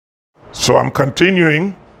So I'm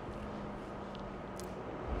continuing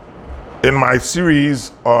in my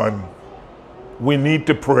series on we need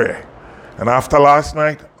to pray. And after last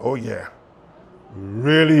night, oh yeah,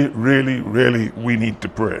 really, we need to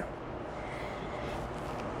pray.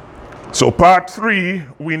 So part 3,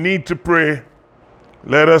 we need to pray.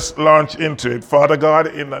 Let us launch into it. Father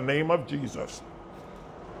God, in the name of Jesus,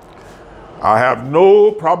 I have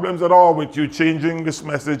no problems at all with you changing this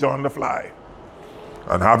message on the fly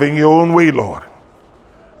and having your own way, Lord.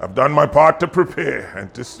 I've done my part to prepare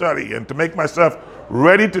and to study and to make myself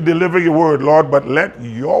ready to deliver your word, Lord, but let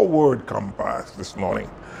your word come past this morning.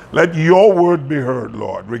 Let your word be heard,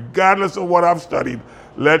 Lord. Regardless of what I've studied,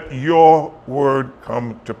 let your word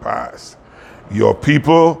come to pass. Your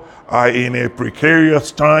people are in a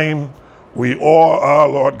precarious time. We all are,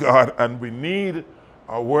 Lord God, and we need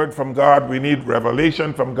a word from God. We need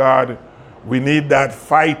revelation from God. We need that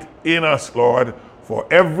fight in us, Lord, for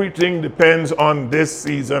everything depends on this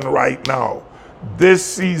season right now. This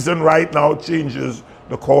season right now changes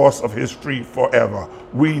the course of history forever.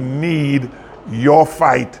 We need your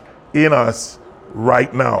fight in us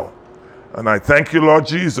right now. And I thank you, Lord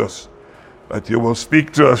Jesus, that you will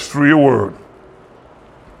speak to us through your word,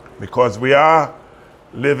 because we are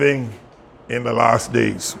living in the last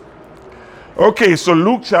days. Okay, so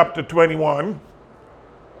Luke chapter 21.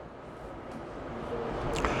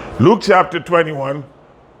 Luke chapter 21,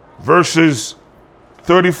 verses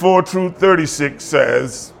 34 through 36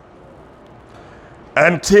 says,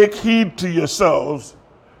 "And take heed to yourselves,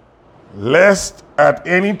 lest at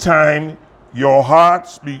any time your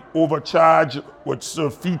hearts be overcharged with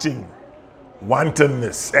surfeiting,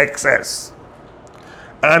 wantonness, excess,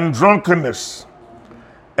 and drunkenness,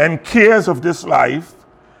 and cares of this life,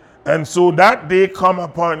 and so that day come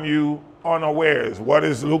upon you unawares." What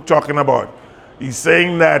is Luke talking about? He's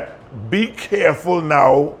saying that be careful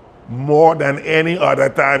now more than any other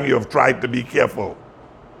time you have tried to be careful.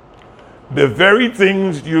 The very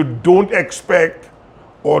things you don't expect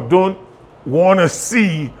or don't want to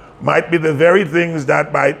see might be the very things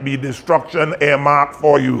that might be destruction earmarked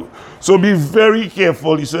for you. So be very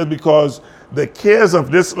careful, he says, because the cares of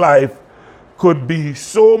this life could be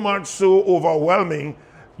so much so overwhelming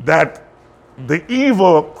that the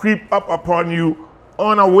evil creep up upon you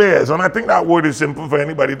unawares. And I think that word is simple for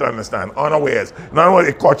anybody to understand. Unawares. In other words,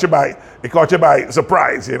 it caught you by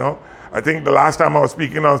surprise, you know. I think the last time I was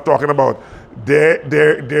speaking, I was talking about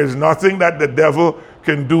there's nothing that the devil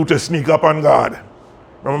can do to sneak up on God.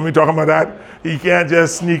 Remember me talking about that? He can't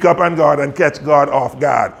just sneak up on God and catch God off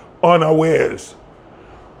guard, unawares.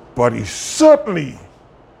 But he certainly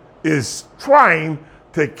is trying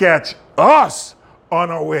to catch us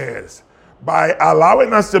unawares by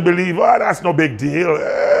allowing us to believe, oh, that's no big deal.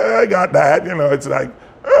 I got that. You know, it's like,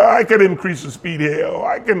 I can increase the speed here, or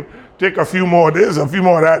I can take a few more of this, a few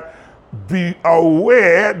more of that. Be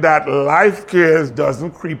aware that life cares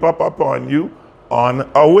doesn't creep up upon you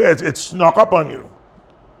unawares. It snuck up on you.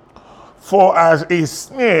 For as a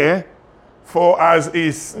snare,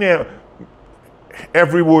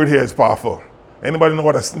 every word here is powerful. Anybody know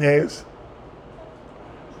what a snare is?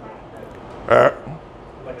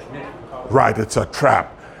 Right, it's a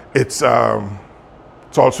trap. It's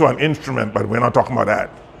also an instrument, but we're not talking about that.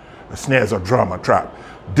 A snare is a drum, a trap.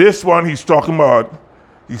 This one he's talking about,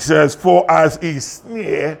 he says, for as a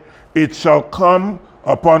snare, it shall come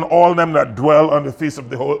upon all them that dwell on the face of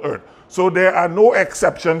the whole earth. So there are no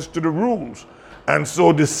exceptions to the rules. And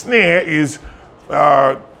so the snare is,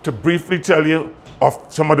 to briefly tell you of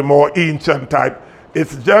some of the more ancient type,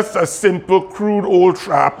 it's just a simple, crude old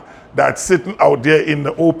trap that's sitting out there in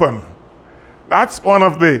the open. That's one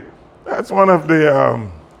of the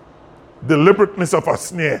deliberateness of a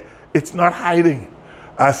snare. It's not hiding.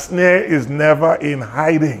 A snare is never in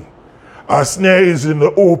hiding. A snare is in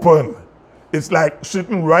the open. It's like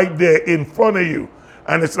sitting right there in front of you.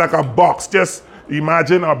 And it's like a box. Just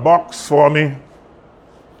imagine a box for me.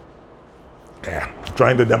 Yeah, I'm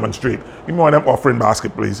trying to demonstrate. Give me one of them offering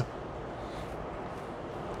basket, please.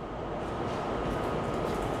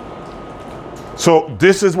 So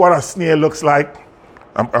this is what a snare looks like,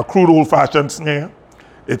 a crude old-fashioned snare.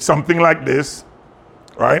 It's something like this,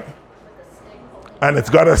 right? And it's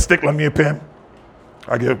got a stick. Let me a pen.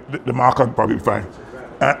 I give the marker probably fine.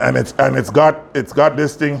 And it's got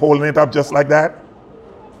this thing holding it up just like that,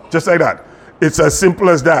 just like that. It's as simple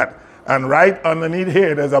as that. And right underneath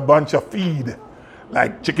here, there's a bunch of feed,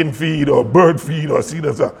 like chicken feed or bird feed or seed.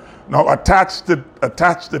 Now attached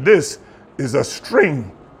to this is a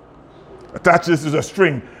string. Attached to this is a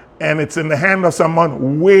string, and it's in the hand of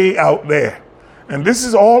someone way out there. And this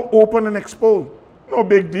is all open and exposed. No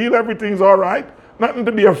big deal. Everything's all right. nothing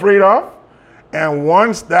to be afraid of. And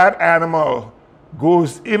once that animal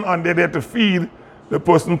goes in under there to feed, the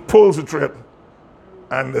person pulls the trip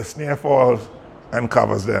and the snare falls and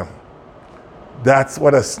covers them. That's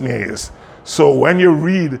what a snare is. So when you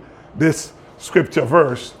read this scripture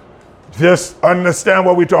verse, just understand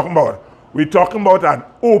what we're talking about. We're talking about an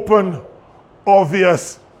open,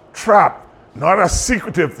 obvious trap, not a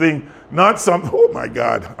secretive thing, not some, oh my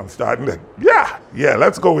God, I'm starting to, yeah,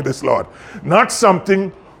 let's go with this, Lord. Not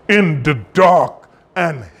something in the dark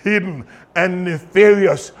and hidden and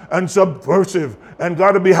nefarious and subversive and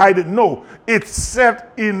got to be hidden. No, it's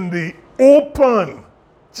set in the open,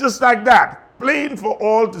 just like that, plain for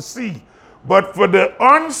all to see. But for the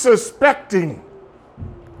unsuspecting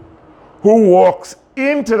who walks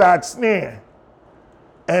into that snare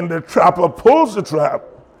and the trapper pulls the trap,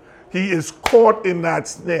 he is caught in that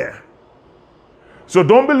snare. So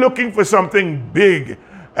don't be looking for something big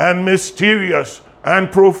and mysterious and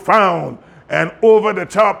profound and over the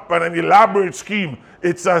top and an elaborate scheme.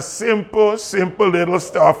 It's a simple little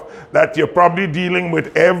stuff that you're probably dealing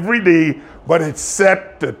with every day, but it's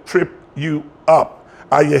set to trip you up.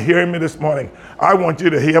 Are you hearing me this morning? I want you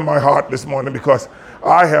to hear my heart this morning, because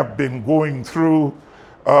I have been going through,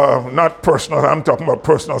 not personal, I'm talking about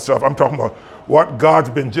personal stuff. I'm talking about what God's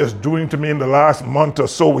been just doing to me in the last month or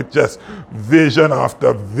so, with just vision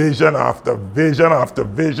after vision after vision after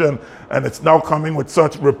vision. And it's now coming with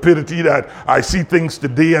such rapidity that I see things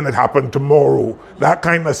today and it happened tomorrow. That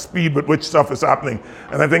kind of speed with which stuff is happening.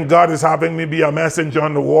 And I think God is having me be a messenger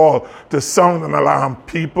on the wall to sound an alarm.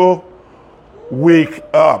 People, wake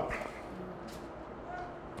up.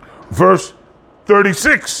 Verse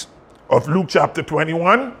 36 of Luke chapter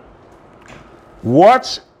 21.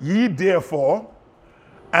 Watch ye therefore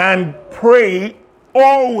and pray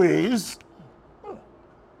always,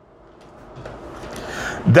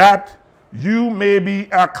 that you may be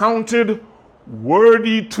accounted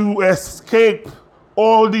worthy to escape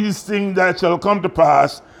all these things that shall come to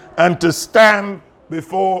pass, and to stand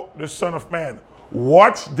before the Son of Man.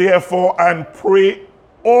 Watch therefore and pray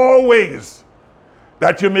always,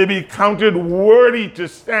 that you may be counted worthy to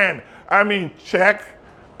stand. I mean, check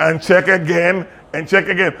and check again and check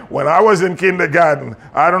again. When I was in kindergarten,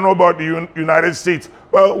 I don't know about the United States,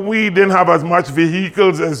 but we didn't have as much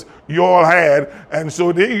vehicles as you all had. And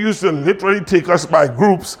so they used to literally take us by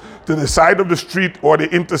groups to the side of the street or the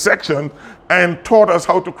intersection and taught us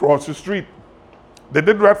how to cross the street. They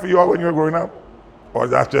did that for you all when you were growing up? Or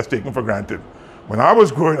that's just taken for granted? When I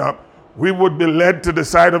was growing up, we would be led to the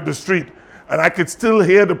side of the street, and I could still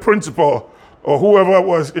hear the principal or whoever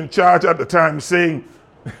was in charge at the time saying,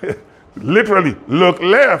 literally, look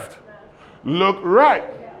left, look right,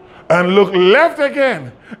 and look left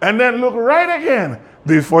again, and then look right again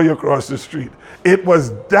before you cross the street. It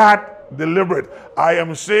was that deliberate. I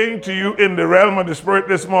am saying to you in the realm of the Spirit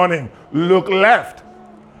this morning, look left,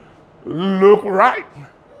 look right,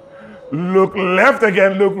 look left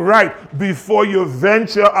again, look right before you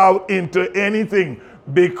venture out into anything.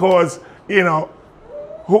 Because, you know,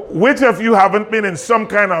 which of you haven't been in some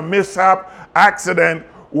kind of mishap, accident,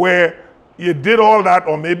 where you did all that,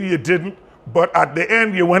 or maybe you didn't, but at the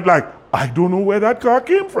end you went like, I don't know where that car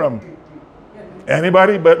came from.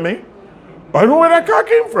 Anybody but me? I don't know where that car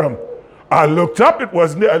came from. I looked up, it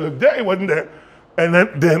wasn't there. I looked there, it wasn't there.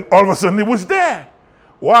 And then all of a sudden it was there.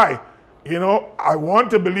 Why? You know, I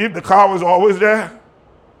want to believe the car was always there.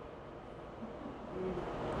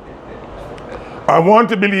 I want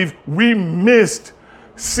to believe we missed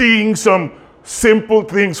seeing some simple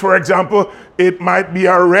things. For example, it might be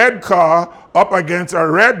a red car up against a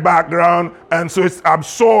red background, and so it's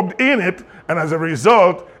absorbed in it, and as a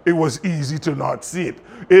result, it was easy to not see it.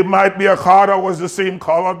 It might be a car that was the same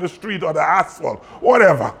color of the street or the asphalt,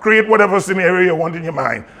 whatever. Create whatever scenario you want in your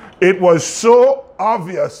mind. It was so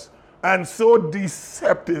obvious and so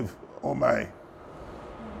deceptive. Oh my.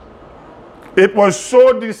 It was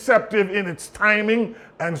so deceptive in its timing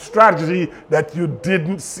and strategy that you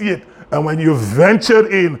didn't see it. And when you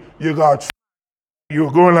ventured in, you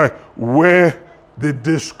were going like, where did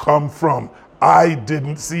this come from? I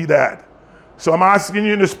didn't see that. So I'm asking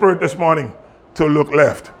you in the Spirit this morning to look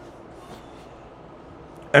left,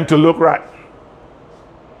 and to look right,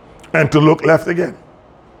 and to look left again,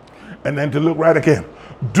 and then to look right again.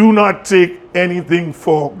 Do not take anything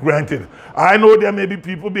for granted. I know there may be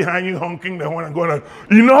people behind you honking their horn and going like,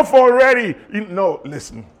 enough already. No,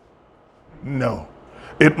 listen. No.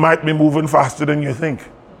 It might be moving faster than you think.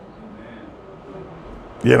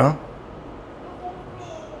 You know?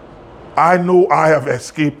 I know I have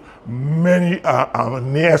escaped many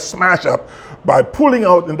near smash up by pulling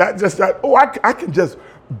out, and that just that, oh, I can just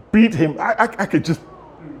beat him. I could just,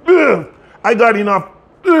 I got enough,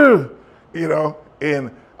 and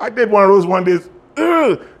I did one of those one days,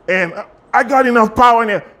 and I got enough power in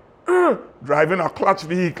there, driving a clutch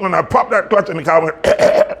vehicle, and I popped that clutch and the car went,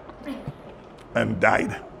 and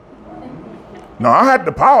died. Now, I had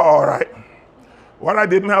the power, all right. What I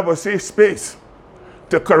didn't have was safe space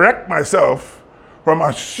to correct myself from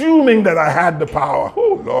assuming that I had the power.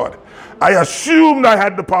 Oh, Lord. I assumed I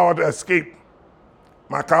had the power to escape.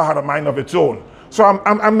 My car had a mind of its own. So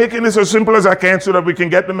I'm making this as simple as I can so that we can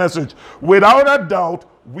get the message. Without a doubt,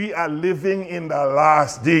 we are living in the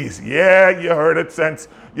last days. Yeah, you heard it since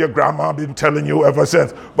your grandma been telling you ever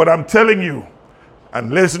since. But I'm telling you,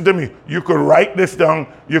 and listen to me, you could write this down,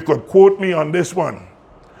 you could quote me on this one.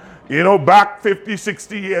 Back 50,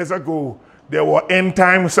 60 years ago, there were end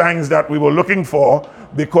time signs that we were looking for,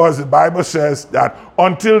 because the Bible says that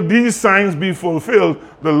until these signs be fulfilled,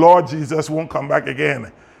 the Lord Jesus won't come back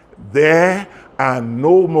again. There are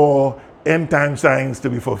no more end time signs to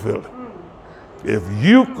be fulfilled. If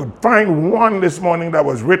you could find one this morning that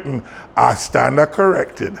was written, I stand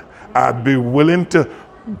corrected. I'd be willing to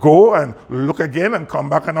go and look again and come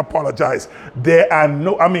back and apologize. There are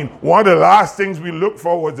one of the last things we looked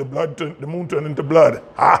for was the moon turned into blood.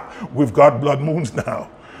 We've got blood moons now.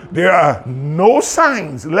 There are no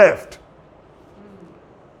signs left.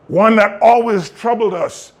 One that always troubled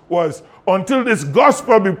us was, until this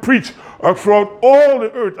gospel be preached throughout all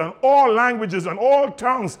the earth and all languages and all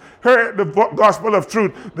tongues, hear the gospel of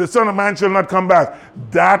truth, the Son of Man shall not come back.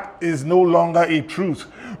 That is no longer a truth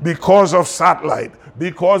because of satellite,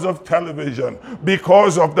 because of television,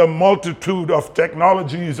 because of the multitude of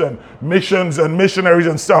technologies and missions and missionaries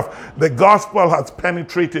and stuff. The gospel has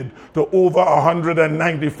penetrated to over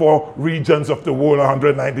 194 regions of the world,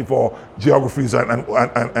 194 geographies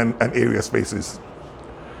and area spaces.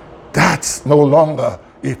 That's no longer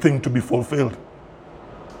a thing to be fulfilled.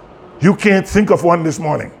 You can't think of one this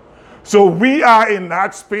morning. So we are in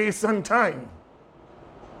that space and time.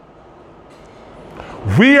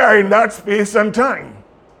 We are in that space and time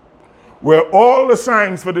where all the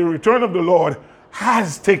signs for the return of the Lord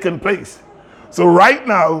has taken place. So right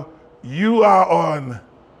now, you are on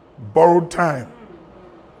borrowed time.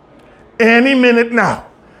 Any minute now,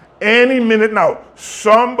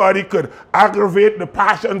 somebody could aggravate the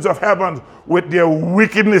passions of heaven with their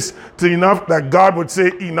wickedness to enough that God would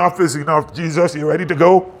say, enough is enough. Jesus, you ready to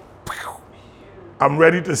go? I'm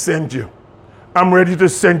ready to send you. I'm ready to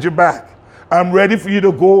send you back. I'm ready for you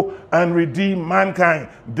to go and redeem mankind.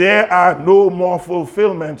 There are no more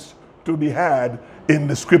fulfillments to be had in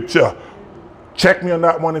the scripture. Check me on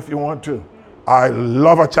that one if you want to. I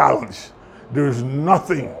love a challenge. There is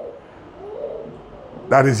nothing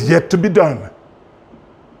that is yet to be done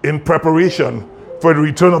in preparation for the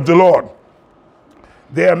return of the Lord.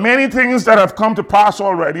 There are many things that have come to pass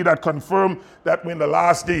already that confirm that we're in the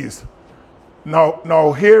last days.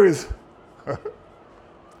 Now here is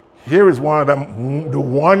one of them, the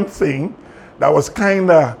one thing that was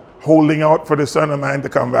kind of holding out for the Son of Man to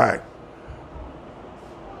come back.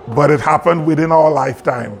 But it happened within our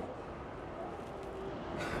lifetime.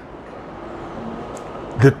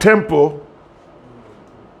 The temple,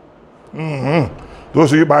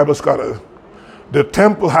 those are your Bible scholars, the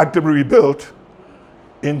temple had to be rebuilt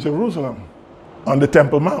in Jerusalem on the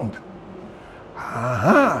Temple Mount.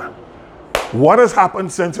 What has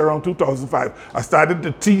happened since around 2005? I started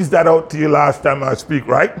to tease that out to you last time I speak,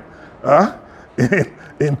 right?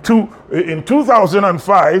 In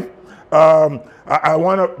 2005, I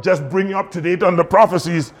want to just bring you up to date on the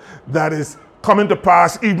prophecies that is coming to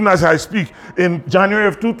pass even as I speak. In January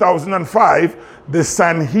of 2005, the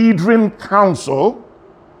Sanhedrin Council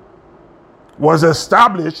was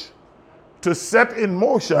established to set in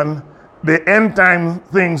motion the end time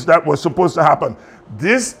things that were supposed to happen.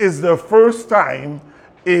 This is the first time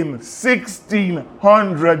in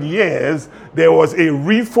 1600 years there was a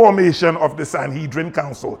reformation of the Sanhedrin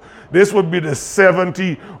Council. This would be the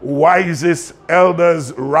 70 wisest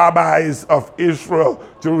elders, rabbis of Israel,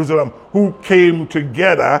 Jerusalem, who came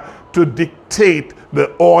together to dictate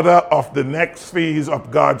the order of the next phase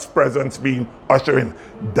of God's presence being ushered in.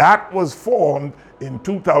 That was formed in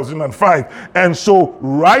 2005. And so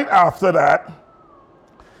right after that,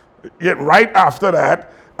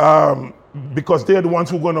 because they're the ones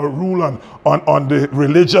who are going to rule on the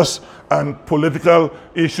religious and political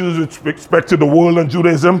issues with respect to the world and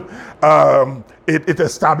Judaism, it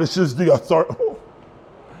establishes the authority.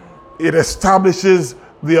 It establishes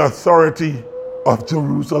the authority of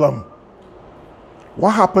Jerusalem.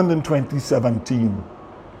 What happened in 2017?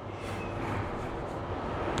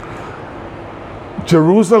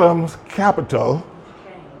 Jerusalem's capital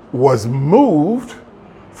was moved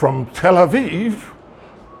from Tel Aviv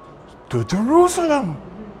to Jerusalem.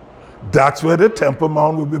 That's where the Temple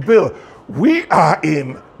Mount will be built. We are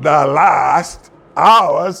in the last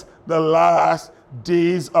hours, the last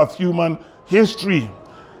days of human history.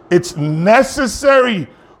 It's necessary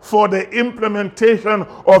for the implementation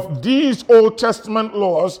of these Old Testament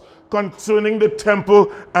laws concerning the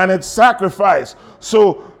temple and its sacrifice.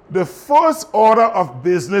 So the first order of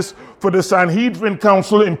business for the Sanhedrin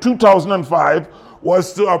Council in 2005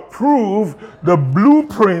 was to approve the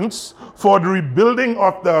blueprints for the rebuilding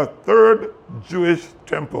of the third Jewish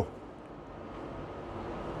temple.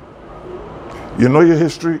 You know your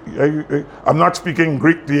history? I'm not speaking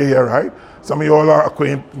Greek to you here, right? Some of you all are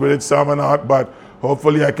acquainted with it, some are not, but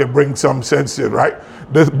hopefully I can bring some sense to it, right?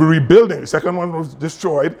 The rebuilding, the second one was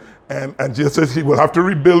destroyed, and Jesus says he will have to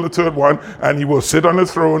rebuild the third one, and he will sit on the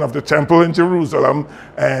throne of the temple in Jerusalem,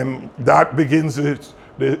 and that begins the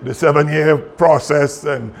 7-year process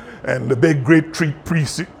and the big great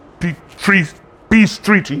peace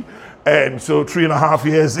treaty. And so 3.5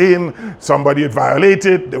 years in, somebody had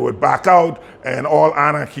violated, they would back out, and all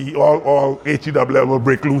anarchy, all HEW will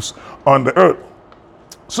break loose on the earth.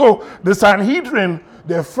 So the Sanhedrin,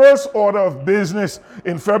 their first order of business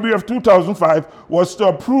in February of 2005 was to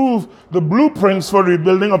approve the blueprints for the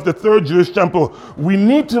rebuilding of the third Jewish temple. We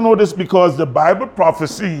need to know this because the Bible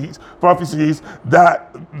prophecies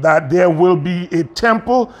that there will be a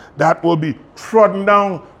temple that will be trodden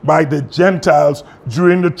down by the Gentiles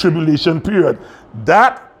during the tribulation period.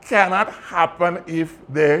 That cannot happen if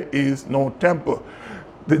there is no temple.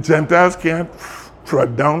 The Gentiles can't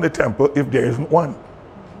trod down the temple if there isn't one.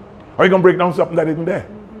 Are you going to break down something that isn't there?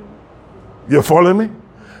 You follow me?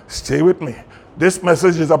 Stay with me. This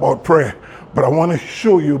message is about prayer, but I want to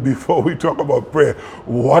show you before we talk about prayer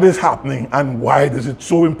what is happening and why is it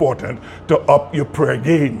so important to up your prayer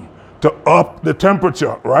game, to up the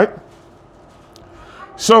temperature, right?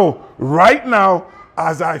 So right now,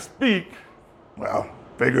 as I speak, well,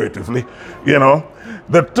 figuratively,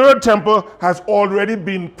 the third temple has already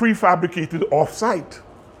been prefabricated off-site.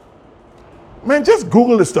 Man, just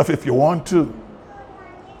Google this stuff if you want to.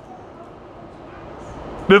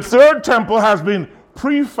 The third temple has been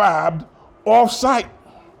prefabbed off-site.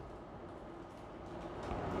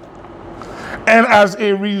 And as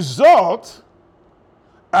a result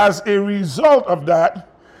of that,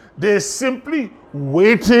 they're simply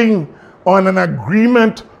waiting on an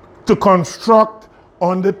agreement to construct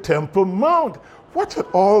on the Temple Mount. What's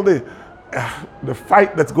with all the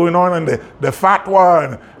fight that's going on and the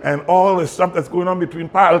fatwa and all the stuff that's going on between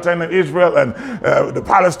Palestine and Israel, and the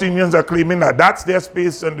Palestinians are claiming that that's their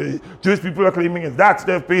space and the Jewish people are claiming that's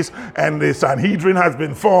their space, and the Sanhedrin has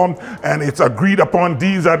been formed and it's agreed upon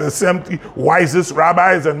these are the 70 wisest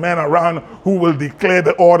rabbis and men around who will declare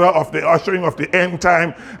the order of the ushering of the end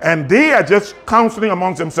time, and they are just counseling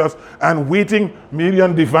amongst themselves and waiting, maybe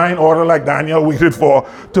on divine order like Daniel waited for,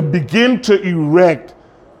 to begin to erect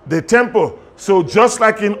the temple. So just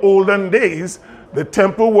like in olden days, the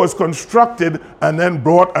temple was constructed and then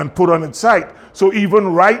brought and put on its site. So even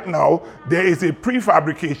right now, there is a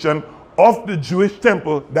prefabrication of the Jewish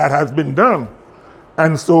temple that has been done.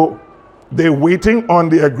 And so they're waiting on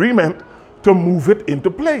the agreement to move it into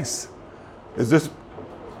place.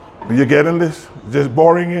 Are you getting this? Is this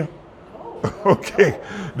boring you? Okay,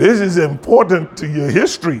 this is important to your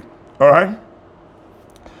history, all right?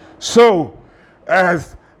 So,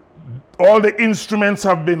 as all the instruments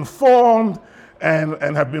have been formed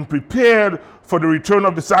and have been prepared for the return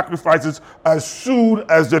of the sacrifices as soon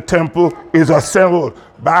as the temple is assembled.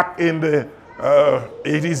 Back in the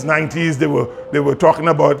 80s, 90s, they were talking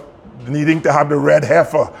about needing to have the red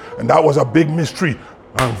heifer, and that was a big mystery.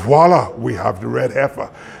 And voila, we have the red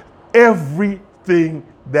heifer. Everything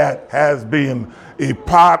that has been a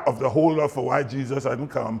part of the holdup for why Jesus hadn't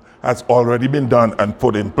come has already been done and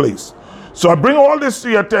put in place. So I bring all this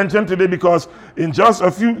to your attention today because in just a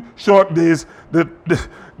few short days,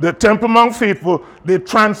 the Temple Mount faithful, they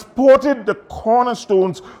transported the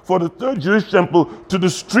cornerstones for the third Jewish temple to the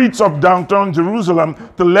streets of downtown Jerusalem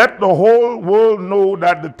to let the whole world know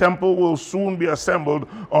that the temple will soon be assembled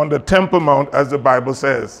on the Temple Mount, as the Bible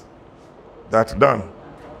says. That's done.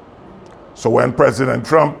 So when President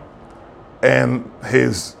Trump and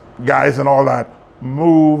his guys and all that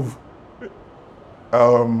move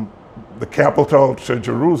the capital to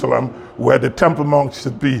Jerusalem, where the Temple Mount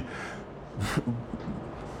should be,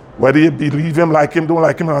 whether you believe him, like him, don't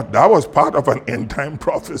like him, that was part of an end-time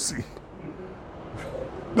prophecy.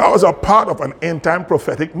 That was a part of an end-time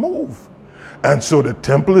prophetic move. And so the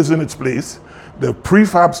temple is in its place, the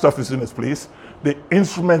prefab stuff is in its place, The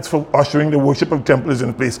instruments for ushering the worship of the temple is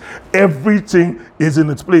in place. Everything is in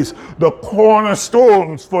its place. The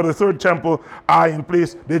cornerstones for the third temple are in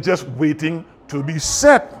place. They're just waiting to be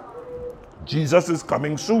set. Jesus is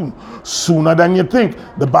coming soon, sooner than you think.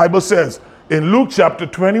 The Bible says in Luke chapter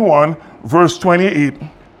 21, verse 28,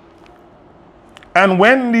 and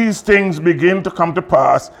when these things begin to come to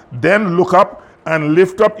pass, then look up and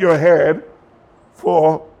lift up your head,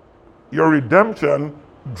 for your redemption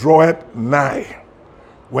draweth nigh.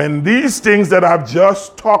 When these things that I've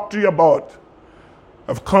just talked to you about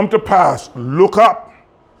have come to pass, look up.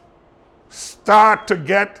 Start to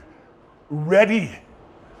get ready.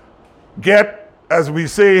 Get, as we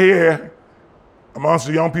say here amongst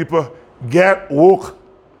the young people, get woke.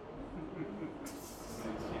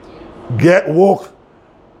 Get woke.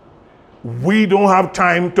 We don't have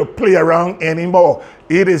time to play around anymore.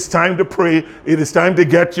 It is time to pray. It is time to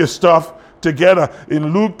get your stuff together.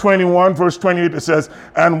 In Luke 21, verse 28, it says,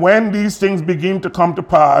 and when these things begin to come to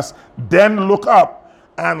pass, then look up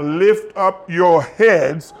and lift up your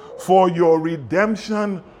heads, for your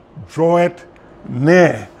redemption draweth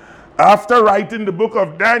near. After writing the book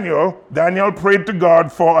of Daniel, Daniel prayed to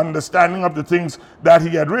God for understanding of the things that he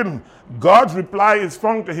had written. God's reply is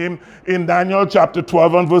found to him in Daniel chapter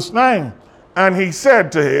 12 and verse 9. And he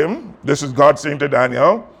said to him, this is God saying to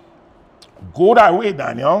Daniel, go thy way,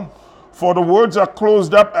 Daniel, for the words are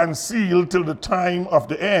closed up and sealed till the time of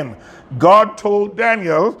the end. God told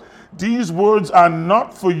Daniel, these words are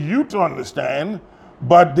not for you to understand,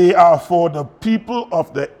 but they are for the people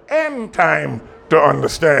of the end time to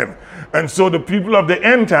understand. And so the people of the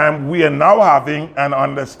end time, we are now having an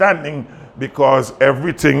understanding, because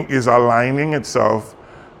everything is aligning itself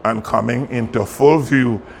and coming into full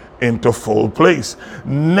view, into full place.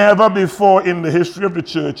 Never before in the history of the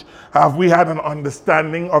church have we had an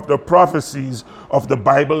understanding of the prophecies of the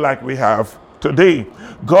Bible like we have today.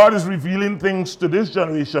 God is revealing things to this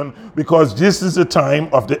generation because this is the time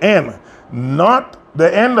of the end. Not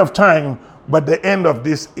the end of time, but the end of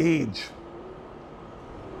this age.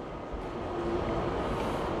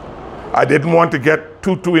 I didn't want to get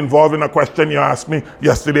too involved in a question you asked me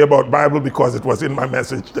yesterday about Bible, because it was in my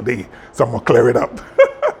message today. So I'm gonna clear it up.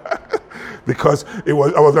 Because I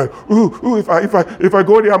was like, if I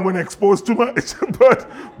go there, I'm going to expose too much.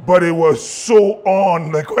 but it was so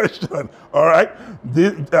on the question. All right,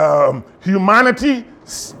 humanity.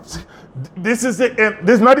 This is the end.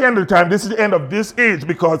 This is not the end of the time. This is the end of this age,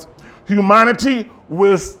 because humanity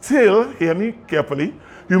will still, hear me carefully,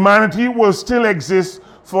 humanity will still exist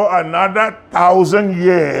for another 1,000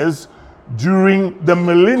 years during the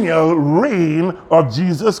millennial reign of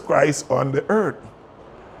Jesus Christ on the earth.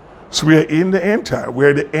 So we're in the end time.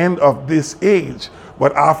 We're at the end of this age.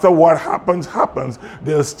 But after what happens,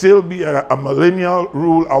 there'll still be a millennial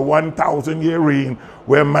rule, a 1,000-year reign,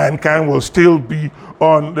 where mankind will still be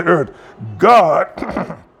on the earth. God,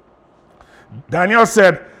 Daniel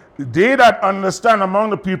said, they that understand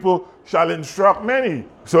among the people shall instruct many.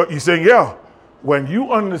 So he's saying, yeah, when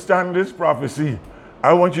you understand this prophecy,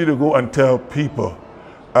 I want you to go and tell people,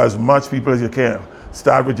 as much people as you can.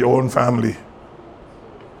 Start with your own family.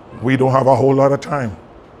 We don't have a whole lot of time.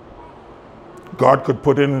 God could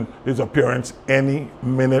put in his appearance any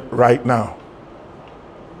minute right now.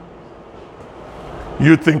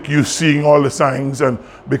 You think you're seeing all the signs, and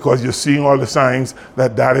because you're seeing all the signs,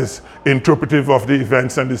 that is interpretive of the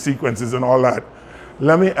events and the sequences and all that.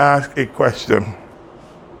 Let me ask a question.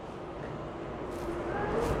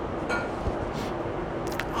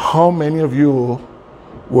 How many of you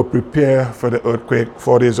were prepared for the earthquake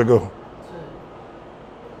 4 days ago?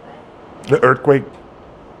 The earthquake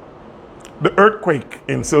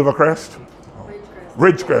in Silvercrest?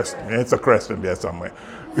 Ridgecrest. Yeah, it's a crest in there somewhere.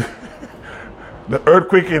 The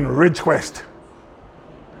earthquake in Ridgecrest.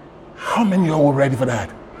 How many of you all were ready for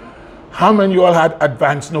that? How many of you all had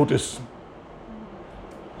advance notice?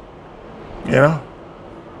 You know?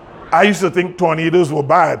 I used to think tornadoes were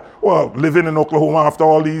bad. Well, living in Oklahoma after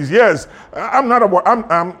all these years, I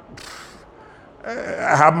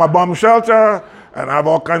have my bomb shelter, and I have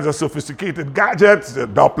all kinds of sophisticated gadgets, the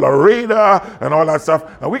Doppler radar, and all that stuff.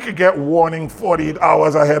 And we could get warning 48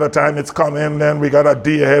 hours ahead of time it's coming, then we got a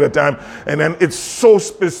day ahead of time. And then it's so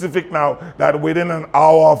specific now that within an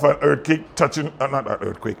hour of an earthquake touching, not an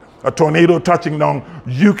earthquake, a tornado touching down,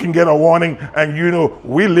 you can get a warning. And you know,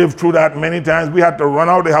 we lived through that many times. We had to run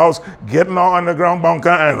out of the house, get in our underground bunker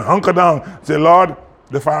and hunker down. Say, Lord,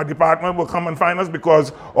 the fire department will come and find us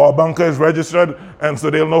because our bunker is registered, and so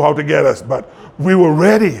they'll know how to get us. But we were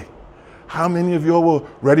ready. How many of you were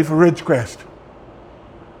ready for Ridgecrest?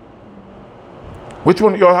 Which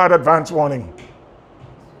one of you all had advance warning?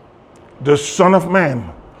 the Son of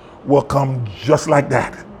Man will come just like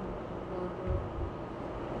that.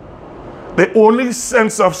 The only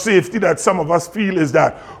sense of safety that some of us feel is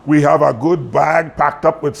that we have a good bag packed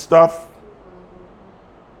up with stuff.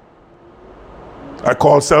 I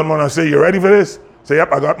call Selma and I say, you ready for this? Say,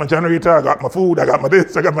 yep, I got my generator, I got my food, I got my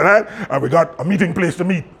this, I got my that, and we got a meeting place to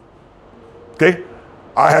meet. Okay?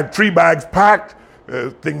 I had 3 bags packed,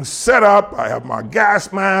 things set up, I have my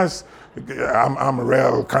gas mask. I'm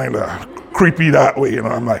real kind of creepy that way, you know.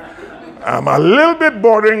 I'm a little bit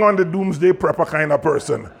bordering on the doomsday prepper kind of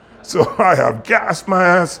person. So I have gas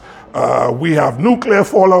masks, we have nuclear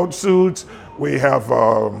fallout suits, we have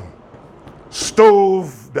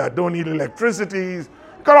stove that don't need electricity,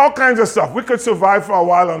 got all kinds of stuff. We could survive for a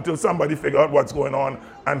while until somebody figure out what's going on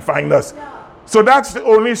and find us. So that's the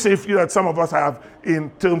only safety that some of us have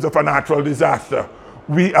in terms of a natural disaster.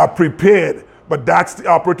 We are prepared, but that's the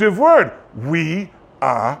operative word. We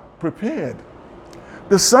are prepared.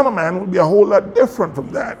 The Son of Man will be a whole lot different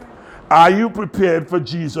from that. Are you prepared for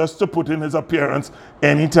Jesus to put in his appearance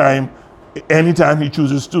anytime he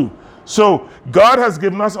chooses to? So God has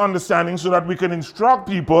given us understanding so that we can instruct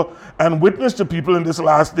people and witness to people in this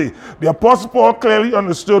last day. The Apostle Paul clearly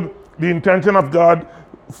understood the intention of God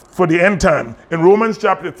for the end time. In Romans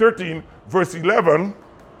chapter 13, verse 11,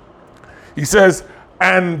 he says,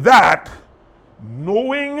 and that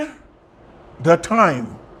knowing the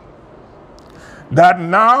time, that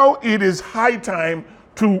now it is high time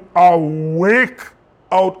to awake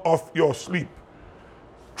out of your sleep.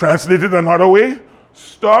 Translated another way,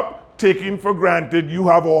 stop taking for granted you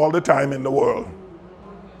have all the time in the world.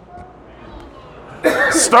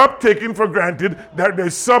 Stop taking for granted that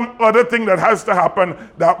there's some other thing that has to happen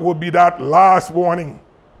that will be that last warning.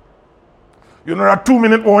 You know that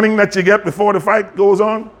 2-minute warning that you get before the fight goes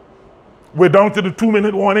on? We're down to the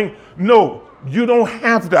 2-minute warning. No, you don't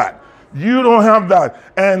have that. You don't have that.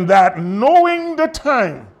 And that knowing the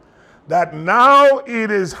time, that now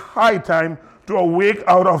it is high time to awake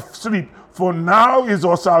out of sleep, for now is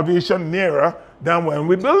our salvation nearer than when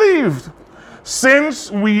we believed.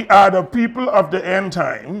 Since we are the people of the end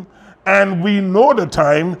time, and we know the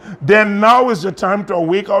time, then now is the time to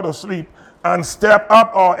awake out of sleep and step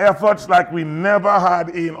up our efforts like we never had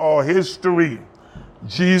in our history.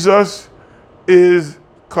 Jesus is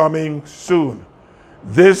coming soon.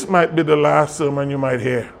 This might be the last sermon you might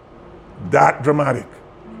hear. That dramatic.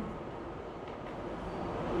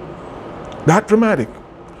 That dramatic.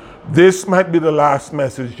 This might be the last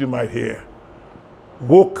message you might hear.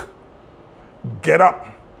 Woke. Get up.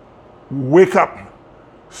 Wake up.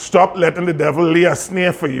 Stop letting the devil lay a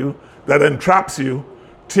snare for you that entraps you,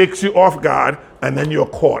 takes you off guard, and then you're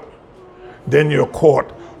caught. Then you're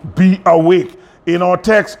caught. Be awake. In our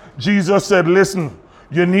text, Jesus said, listen,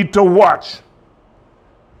 you need to watch.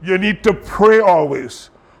 You need to pray always,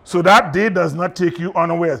 so that day does not take you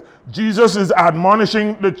unawares. Jesus is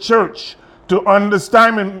admonishing the church to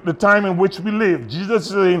understand in the time in which we live. Jesus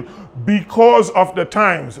is saying, because of the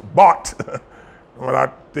times, but, well,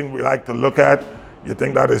 that thing we like to look at, you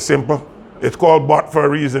think that is simple? It's called but for a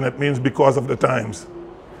reason. It means because of the times.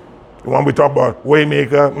 The one we talk about,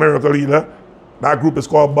 Waymaker, Miracle Healer, that group is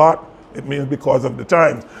called but. It means because of the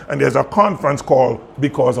times. And there's a conference called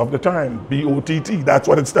Because of the Time, B-O-T-T. That's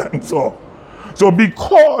what it stands for. So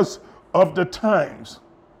because of the times,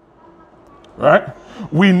 right?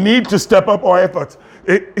 We need to step up our efforts.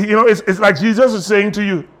 It's like Jesus is saying to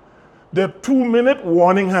you, the 2-minute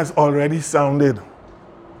warning has already sounded.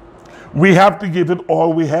 We have to give it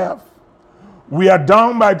all we have. We are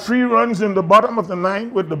down by 3 runs in the bottom of the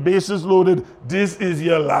 9th with the bases loaded. This is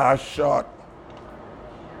your last shot.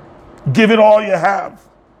 Give it all you have.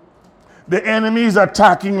 The enemy is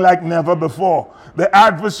attacking like never before. The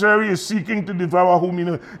adversary is seeking to devour whom he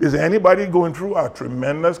knows. Is anybody going through a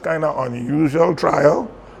tremendous kind of unusual trial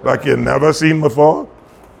like you've never seen before?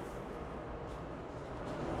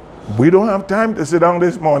 We don't have time to sit down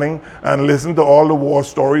this morning and listen to all the war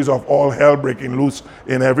stories of all hell breaking loose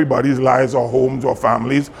in everybody's lives or homes or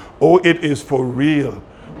families. Oh, it is for real.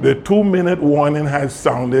 The 2-minute warning has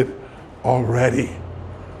sounded already.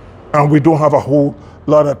 And we don't have a whole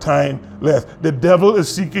lot of time left. The devil is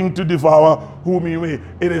seeking to devour whom he may.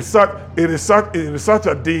 It is such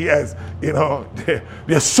a day as,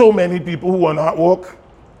 there's so many people who are not woke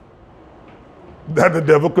that the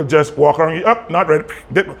devil could just walk around, not ready,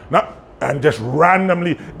 and just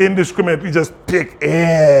randomly, indiscriminately just pick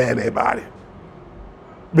anybody.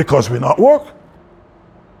 Because we're not woke.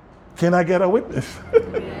 Can I get a witness?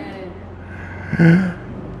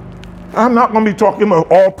 I'm not going to be talking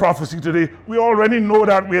about all prophecy today. We already know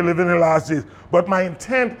that we're living in the last days. But my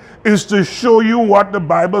intent is to show you what the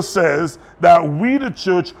Bible says that we, the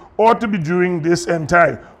church, ought to be doing this end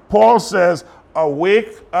time. Paul says,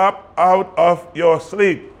 awake up out of your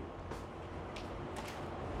sleep.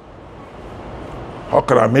 How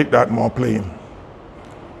can I make that more plain?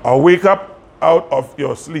 Awake up out of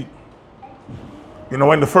your sleep. You know,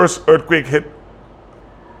 when the first earthquake hit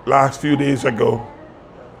last few days ago,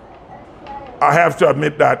 I have to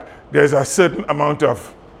admit that there's a certain amount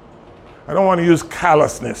of, I don't want to use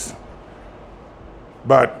callousness,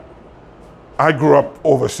 but I grew up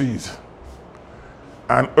overseas.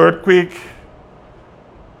 An earthquake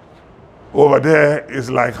over there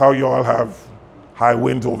is like how you all have high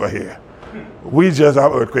winds over here. We just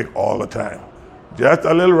have earthquake all the time. Just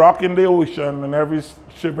a little rock in the ocean and every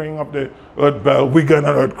shivering of the earth belt, we get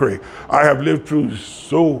an earthquake. I have lived through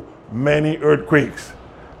so many earthquakes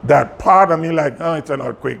that part of me like, oh, it's an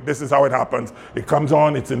earthquake. This is how it happens. It comes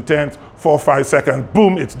on, it's intense, 4 or 5 seconds,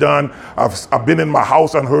 boom, it's done. I've been in my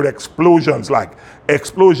house and heard explosions,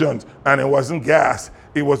 and it wasn't gas.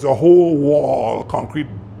 It was a whole wall, concrete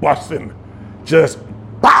busting, just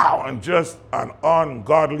pow, and just an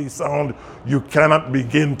ungodly sound. You cannot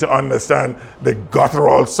begin to understand the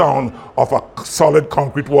guttural sound of a solid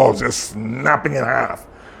concrete wall just snapping in half.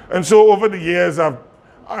 And so over the years, I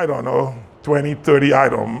don't know, 20, 30,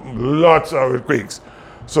 lots of earthquakes.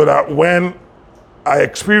 So that when I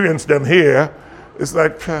experience them here, it's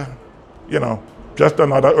like, just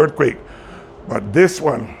another earthquake. But this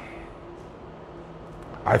one,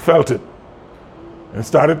 I felt it. It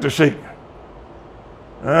started to shake.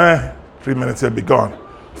 3 minutes, it'll be gone.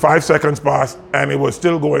 5 seconds passed, and it was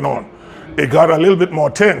still going on. It got a little bit more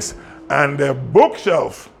tense, and the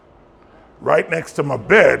bookshelf right next to my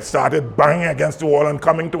bed started banging against the wall and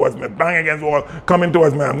coming towards me, banging against the wall, coming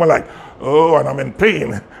towards me. I'm going like, oh, and I'm in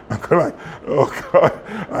pain. I'm going like, oh God,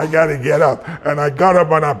 I gotta get up. And I got up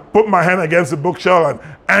and I put my hand against the bookshelf and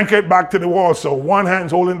anchored back to the wall. So one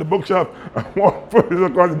hand's holding the bookshelf and one foot is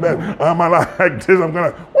across the bed. I'm like this, I'm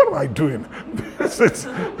going, what am I doing?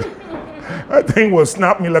 That thing will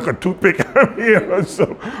snap me like a toothpick.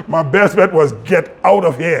 So my best bet was get out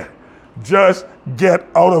of here. Just get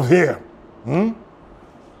out of here.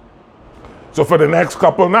 So for the next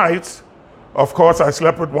couple nights, of course, I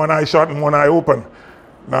slept with one eye shut and one eye open.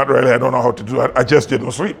 Not really, I don't know how to do that. I just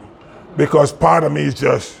didn't sleep because part of me is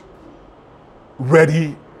just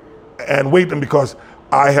ready and waiting because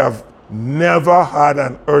I have never had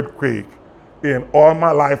an earthquake in all my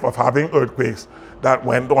life of having earthquakes that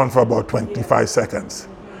went on for about 25 seconds.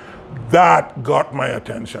 That got my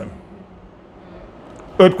attention.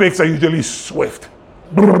 Earthquakes are usually swift.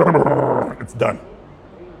 It's done.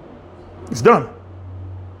 It's done.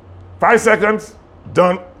 5 seconds,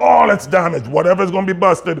 done all its damage. Whatever's going to be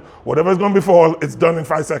busted, whatever's going to be fall, it's done in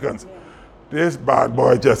 5 seconds. This bad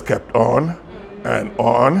boy just kept on and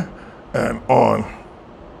on and on.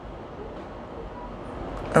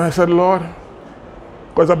 And I said, Lord,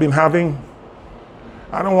 because I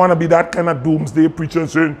don't want to be that kind of doomsday preacher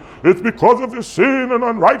saying, it's because of the sin and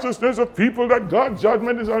unrighteousness of people that God's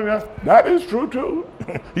judgment is on us. That is true too.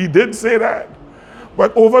 He did say that.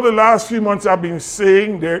 But over the last few months, I've been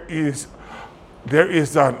saying there is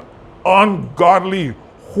an ungodly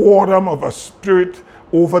whoredom of a spirit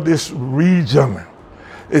over this region.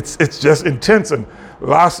 It's just intense. And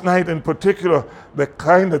last night in particular, the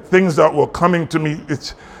kind of things that were coming to me,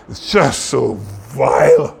 it's just so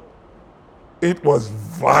vile. It was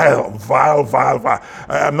vile, vile, vile, vile.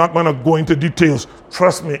 I'm not going to go into details.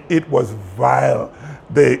 Trust me, it was vile.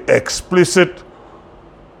 The explicit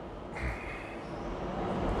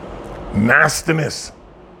nastiness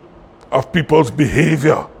of people's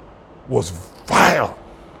behavior was vile,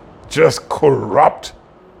 just corrupt.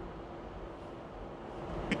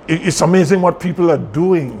 It's amazing what people are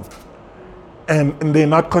doing, and they're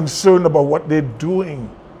not concerned about what they're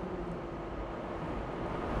doing.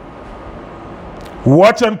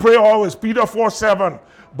 Watch and pray always, Peter 4:7.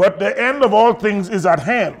 But the end of all things is at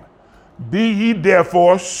hand. Be ye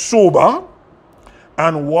therefore sober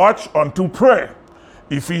and watch unto prayer.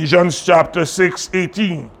 Ephesians chapter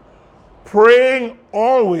 6:18. Praying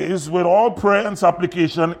always with all prayer and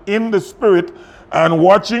supplication in the Spirit, and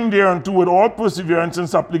watching thereunto with all perseverance and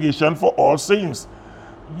supplication for all saints.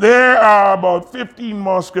 There are about 15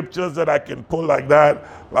 more scriptures that I can pull like that.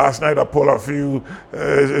 Last night I pulled a few.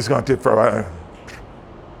 It's going to take forever.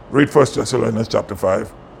 Read 1 Thessalonians chapter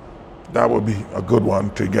 5. That would be a good one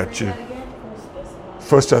to get you.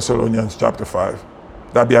 1 Thessalonians chapter 5.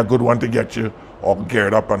 That'd be a good one to get you all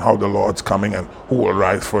geared up on how the Lord's coming and who will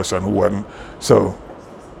rise first and who wouldn't. So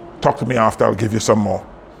Talk to me after, I'll give you some more.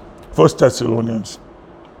 1 Thessalonians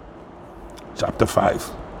chapter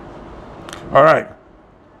 5. All right.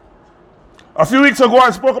 A few weeks ago,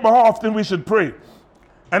 I spoke about how often we should pray.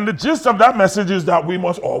 And the gist of that message is that we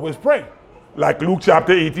must always pray. Like Luke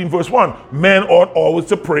chapter 18, verse 1. Men ought always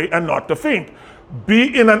to pray and not to faint.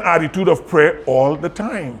 Be in an attitude of prayer all the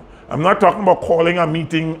time. I'm not talking about calling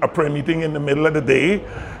a prayer meeting in the middle of the day.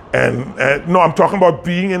 No, I'm talking about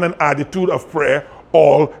being in an attitude of prayer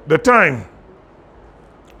all the time.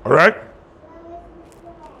 All right?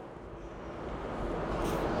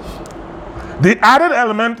 The added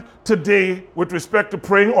element today with respect to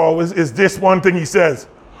praying always is this one thing he says.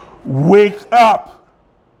 Wake up.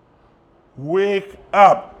 Wake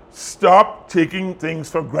up. Stop taking things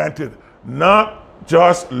for granted. Not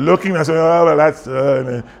just looking and saying, oh, well,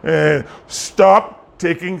 that's... Stop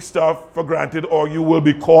taking stuff for granted or you will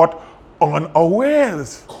be caught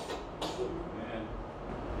unawares.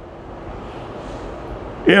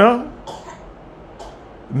 You know?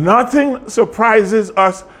 Nothing surprises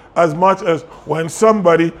us as much as when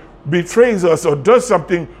somebody betrays us or does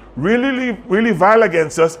something really, really vile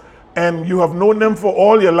against us, and you have known them for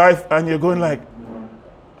all your life, and you're going like,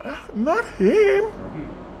 not him.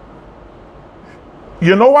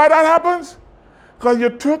 You know why that happens? Because you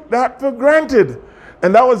took that for granted.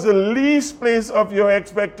 And that was the least place of your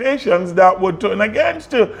expectations that would turn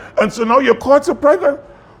against you. And so now you're caught surprised.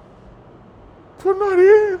 But not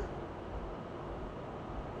him.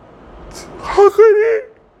 How could he?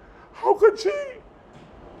 How could she?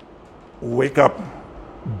 Wake up.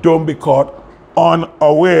 Don't be caught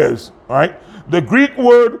unawares. Right? The Greek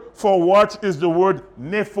word for watch is the word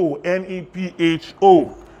nepho,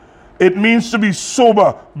 N-E-P-H-O. It means to be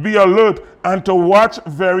sober, be alert, and to watch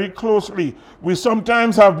very closely. We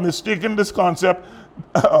sometimes have mistaken this concept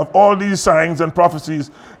of all these signs and prophecies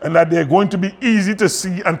and that they're going to be easy to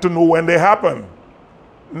see and to know when they happen.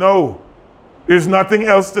 No. There's nothing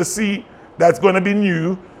else to see that's going to be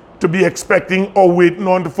new, to be expecting or waiting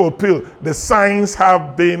on to fulfill. The signs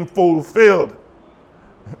have been fulfilled.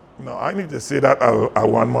 No, I need to say that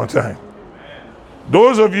one more time.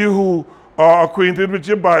 Those of you who are acquainted with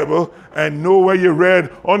your Bible and know where you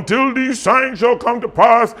read, until these signs shall come to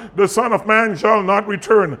pass, the Son of Man shall not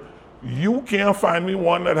return. You can't find me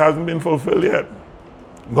one that hasn't been fulfilled yet.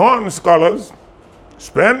 Go on, scholars.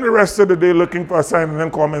 Spend the rest of the day looking for a sign and then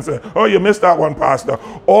come and say, oh, you missed that one, Pastor.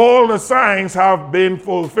 All the signs have been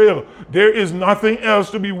fulfilled. There is nothing else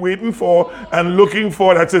to be waiting for and looking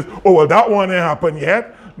for that says, oh, well, that one ain't happened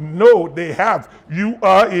yet. No, they have. You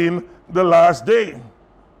are in the last day.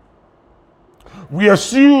 We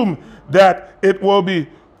assume that it will be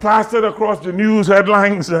plastered across the news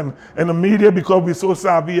headlines and the media because we're so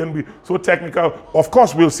savvy and we're so technical. Of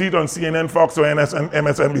course, we'll see it on CNN, Fox, or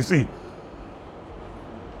MSNBC.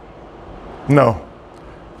 No.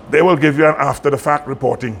 They will give you an after-the-fact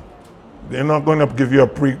reporting. They're not going to give you a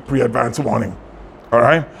pre-advance warning. All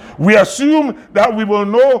right? We assume that we will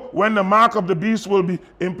know when the mark of the beast will be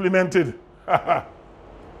implemented.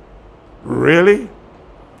 Really?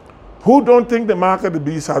 Who don't think the mark of the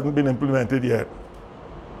beast hasn't been implemented yet?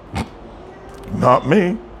 Not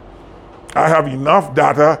me. I have enough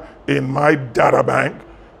data in my data bank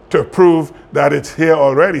to prove that it's here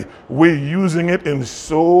already. We're using it in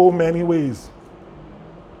so many ways.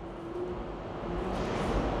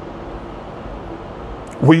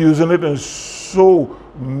 We're using it in so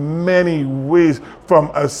many ways, from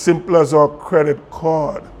as simple as our credit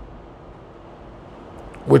card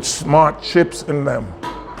with smart chips in them.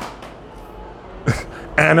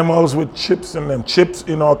 Animals with chips in them, chips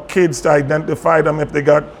in our kids to identify them if they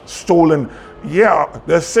got stolen. Yeah,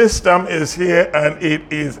 the system is here and it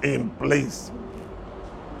is in place.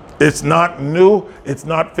 It's not new, it's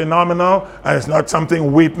not phenomenal, and it's not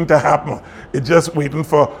something waiting to happen. It's just waiting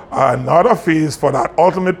for another phase for that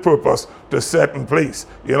ultimate purpose to set in place.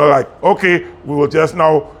 You know, like, okay, we will just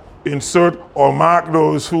now insert or mark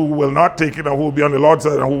those who will not take it and who will be on the Lord's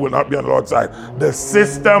side and who will not be on the Lord's side. The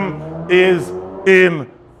system is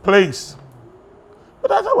in place. But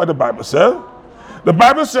that's not what the Bible says. The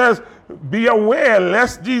Bible says, be aware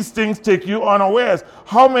lest these things take you unawares.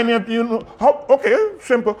 How many of you know? Okay,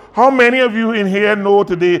 simple. How many of you in here know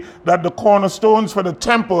today that the cornerstones for the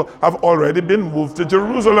temple have already been moved to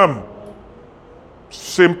Jerusalem?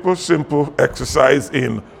 Simple exercise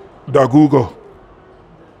in the Google.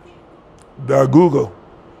 The Google.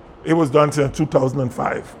 It was done since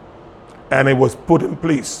 2005. And it was put in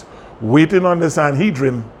place, waiting on the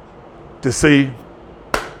Sanhedrin to say,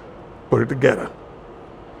 put it together.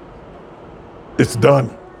 It's done.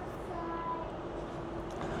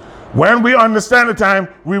 When we understand the time,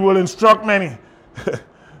 we will instruct many.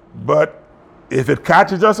 But if it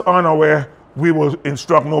catches us unaware, we will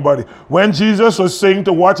instruct nobody. When Jesus was saying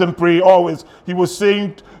to watch and pray always, he was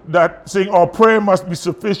saying our prayer must be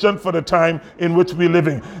sufficient for the time in which we're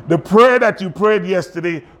living. The prayer that you prayed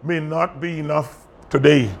yesterday may not be enough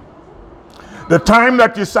today. The time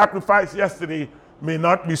that you sacrificed yesterday may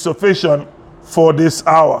not be sufficient for this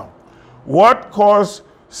hour. What caused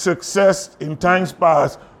success in times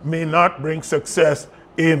past may not bring success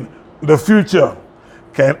in the future.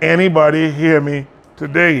 Can anybody hear me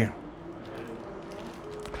today?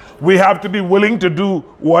 We have to be willing to do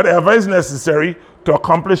whatever is necessary to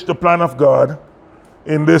accomplish the plan of God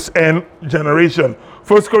in this end generation.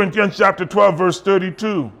 1 Corinthians chapter 12, verse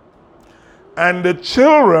 32. And the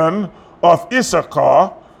children of Issachar,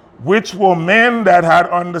 which were men that had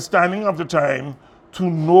understanding of the time, to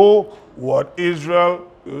know what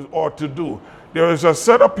Israel ought to do. There is a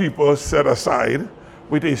set of people set aside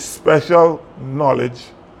with a special knowledge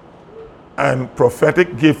and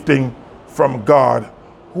prophetic gifting from God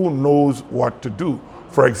who knows what to do.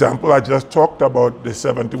 For example, I just talked about the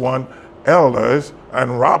 71 elders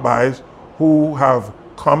and rabbis who have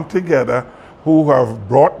come together, who have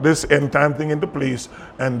brought this end time thing into place,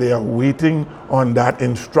 and they are waiting on that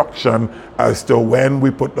instruction as to when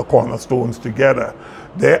we put the cornerstones together.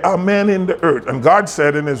 There are men in the earth, and God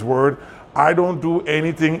said in his word, I don't do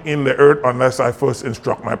anything in the earth unless I first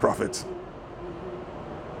instruct my prophets.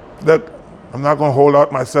 Look, I'm not going to hold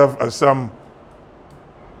out myself as some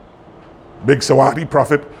big Swati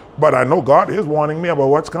prophet, but I know God is warning me about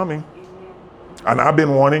what's coming. And I've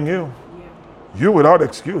been warning you. You without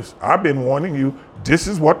excuse. I've been warning you. This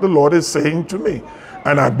is what the Lord is saying to me.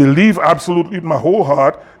 And I believe absolutely in my whole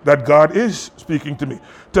heart that God is speaking to me.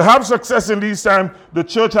 To have success in these times, the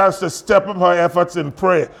church has to step up her efforts in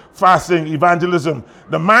prayer, fasting, evangelism.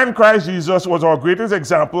 The man Christ Jesus was our greatest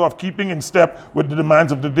example of keeping in step with the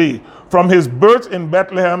demands of the day. From his birth in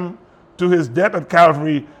Bethlehem to his death at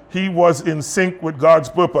Calvary, he was in sync with God's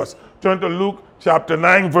purpose. Turn to Luke chapter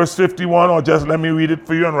 9, verse 51, or just let me read it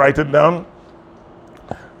for you and write it down.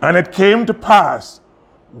 And it came to pass,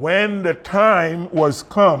 when the time was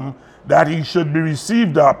come that he should be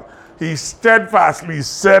received up, he steadfastly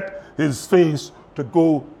set his face to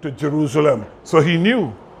go to Jerusalem. So he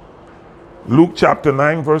knew. Luke chapter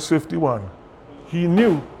 9, verse 51. He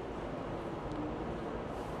knew.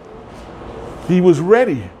 He was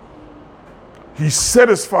ready. He set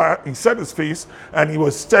his face, and he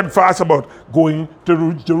was steadfast about going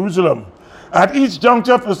to Jerusalem. At each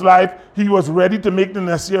juncture of his life, he was ready to make the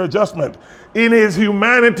necessary adjustment. In his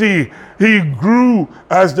humanity, he grew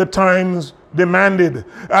as the times demanded.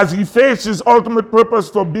 As he faced his ultimate purpose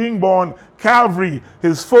for being born, Calvary,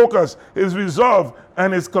 his focus, his resolve,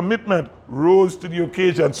 and his commitment rose to the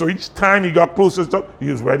occasion. So each time he got closer to, he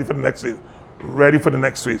was ready for the next phase. Ready for the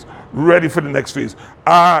next phase. Ready for the next phase.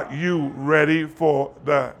 Are you ready for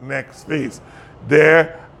the next phase?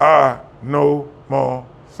 There are no more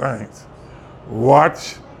signs.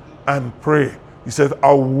 Watch and pray. He says,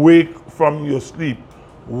 awake from your sleep.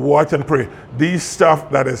 Watch and pray. These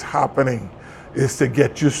stuff that is happening is to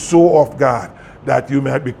get you so off guard that you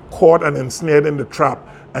might be caught and ensnared in the trap,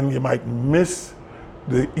 and you might miss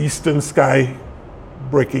the eastern sky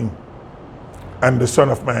breaking and the Son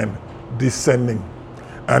of Man descending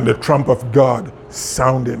and the trump of God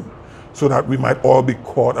sounding, so that we might all be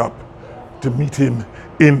caught up to meet him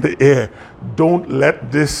in the air. Don't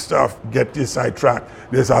let this stuff get you sidetracked.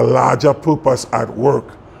 There's a larger purpose at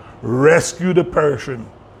work. Rescue the perishing.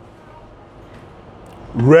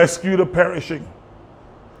 Rescue the perishing.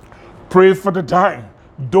 Pray for the dying.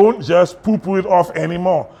 Don't just poo-poo it off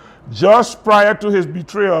anymore. Just prior to his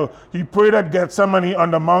betrayal, he prayed at Gethsemane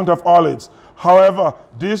on the Mount of Olives. However,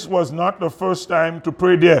 this was not the first time to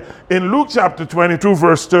pray there. In Luke chapter 22,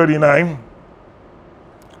 verse 39,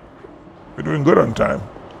 we're doing good on time.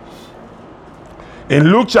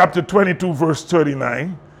 In Luke chapter 22, verse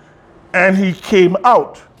 39, and he came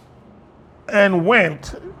out and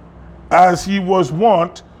went as he was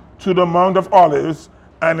wont to the Mount of Olives,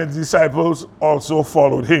 and his disciples also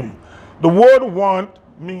followed him. The word want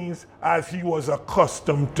means as he was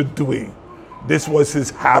accustomed to doing. This was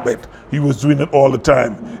his habit. He was doing it all the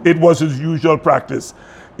time. It was his usual practice.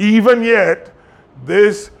 Even yet,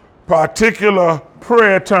 this particular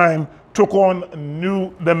prayer time took on a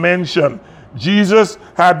new dimension. Jesus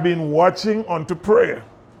had been watching unto prayer.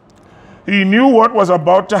 He knew what was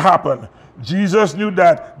about to happen. Jesus knew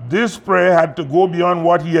that this prayer had to go beyond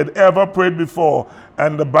what he had ever prayed before.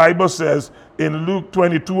 And the Bible says in Luke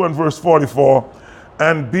 22 and verse 44,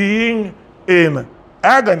 and being in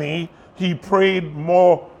agony, he prayed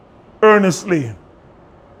more earnestly.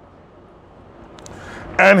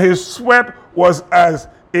 and his sweat was as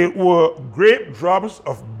it were great drops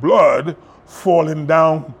of blood falling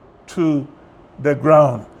down to the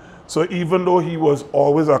ground. So even though he was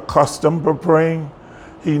always accustomed to praying,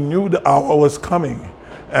 he knew the hour was coming,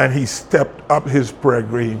 and he stepped up his prayer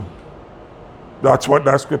game. That's what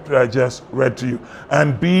that scripture I just read to you.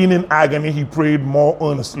 And being in agony, he prayed more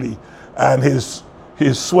earnestly, and his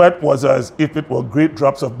sweat was as if it were great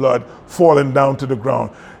drops of blood falling down to the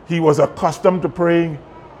ground. He was accustomed to praying,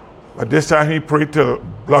 but this time he prayed till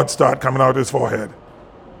blood started coming out his forehead,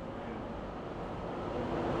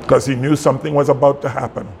 because he knew something was about to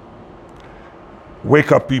happen.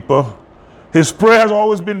 Wake up, people. His prayer has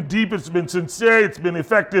always been deep, it's been sincere, it's been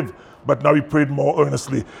effective, but now he prayed more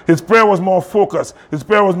earnestly. His prayer was more focused. His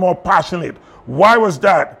prayer was more passionate. Why was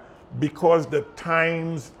that? Because the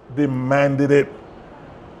times demanded it.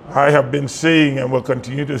 I have been saying and will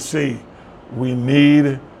continue to say, we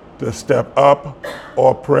need to step up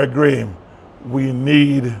our prayer game. We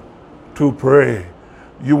need to pray.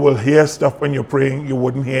 You will hear stuff when you're praying you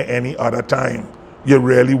wouldn't hear any other time. You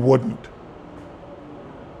really wouldn't.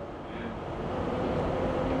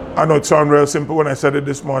 I know it sounds real simple when I said it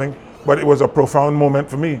this morning, but it was a profound moment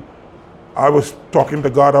for me. I was talking to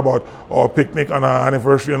God about our picnic on our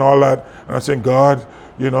anniversary and all that, and I was saying, God,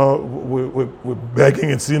 you know, we're begging,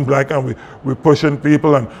 it seems like, and we're pushing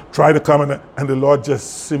people and try to come, and the Lord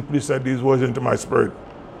just simply said these words into my spirit.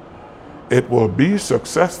 It will be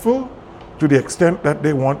successful to the extent that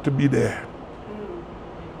they want to be there.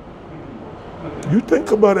 You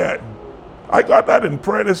think about that. I got that in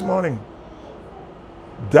prayer this morning.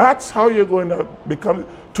 That's how you're going to become,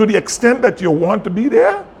 to the extent that you want to be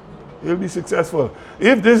there, you'll be successful.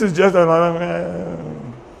 If this is just another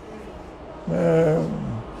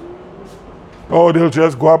oh, they'll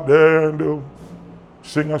just go up there and they'll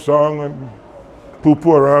sing a song and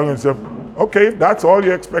poo-poo around and stuff. Okay, if that's all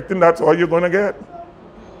you're expecting, that's all you're going to get.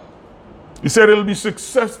 He said it'll be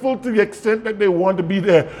successful to the extent that they want to be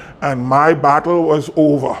there. And my battle was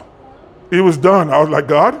over. It was done. I was like,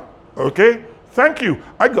 God, okay, thank you.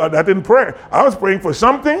 I got that in prayer. I was praying for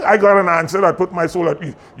something. I got an answer. I put my soul at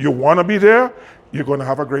ease. You want to be there? You're going to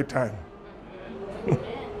have a great time.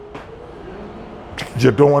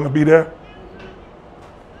 You don't want to be there?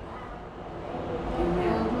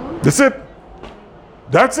 That's it.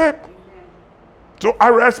 That's it. So I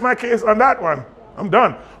rest my case on that one. I'm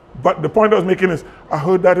done. But the point I was making is, I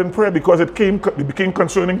heard that in prayer because it became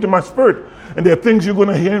concerning to my spirit. And there are things you're going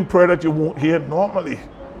to hear in prayer that you won't hear normally.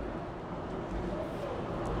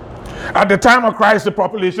 At the time of Christ, the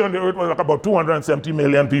population on the earth was like about 270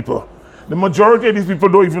 million people. The majority of these people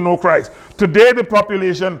don't even know Christ. Today, the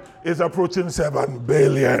population is approaching 7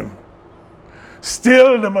 billion.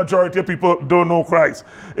 Still, the majority of people don't know Christ.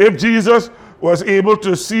 If Jesus was able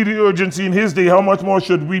to see the urgency in his day, how much more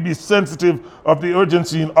should we be sensitive of the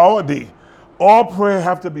urgency in our day? All prayer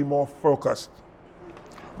have to be more focused,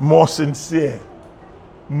 more sincere,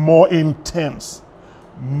 more intense,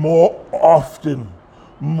 more often,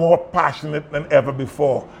 more passionate than ever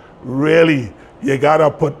before. Really, you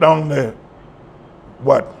gotta put down the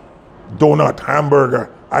donut,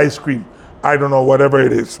 hamburger, ice cream, I don't know, whatever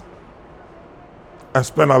it is, and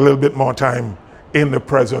spend a little bit more time in the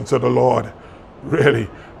presence of the Lord. Really,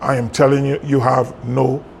 I am telling you, you have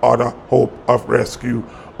no other hope of rescue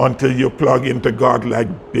until you plug into God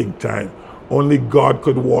like big time. Only God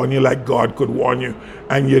could warn you like God could warn you.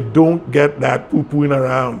 And you don't get that poo-pooing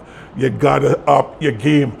around. You gotta up your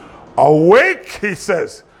game. Awake, he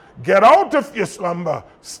says. Get out of your slumber.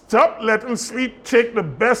 Stop letting sleep take the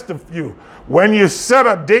best of you. When you set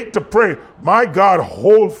a date to pray, my God,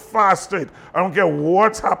 hold fast to it. I don't care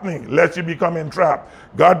what's happening, lest you become entrapped.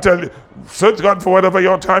 God tells you, search God for whatever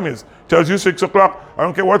your time is. Tells you 6 o'clock. I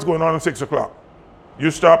don't care what's going on at 6 o'clock.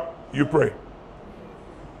 You stop, you pray.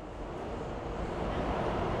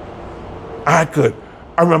 I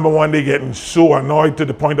remember one day getting so annoyed to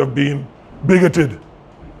the point of being bigoted.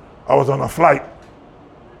 I was on a flight,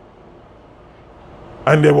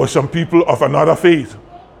 and there were some people of another faith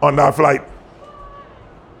on that flight.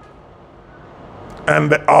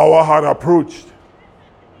 And the hour had approached.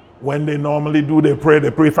 When they normally do, they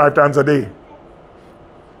pray 5 times a day.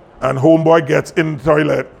 And homeboy gets in the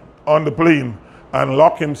toilet on the plane and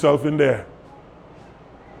lock himself in there.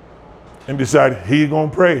 And decide he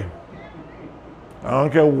gonna pray. I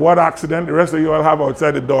don't care what accident the rest of you all have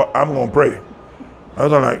outside the door, I'm gonna pray. I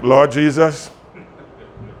was like, Lord Jesus,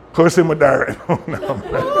 curse him with direct.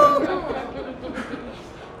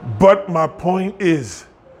 But my point is,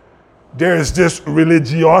 there is this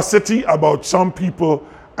religiosity about some people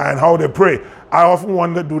and how they pray. I often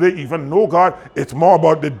wonder, do they even know God? It's more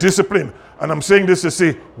about the discipline. And I'm saying this to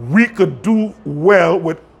say we could do well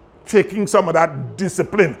with taking some of that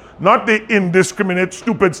discipline, not the indiscriminate,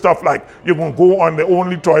 stupid stuff like you're going to go on the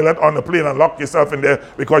only toilet on the plane and lock yourself in there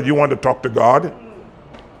because you want to talk to God.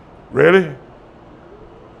 Really?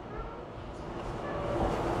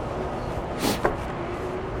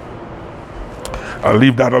 I'll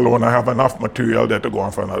leave that alone. I have enough material there to go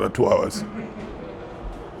on for another 2 hours.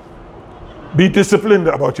 Be disciplined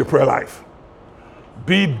about your prayer life.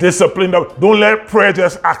 Be disciplined. Don't let prayer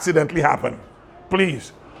just accidentally happen.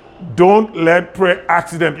 Please. Don't let prayer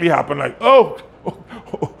accidentally happen like,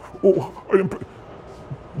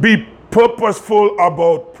 Be purposeful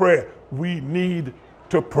about prayer. We need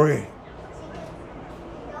to pray.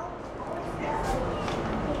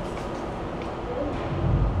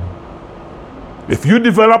 If you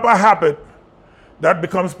develop a habit that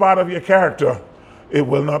becomes part of your character, it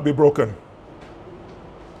will not be broken.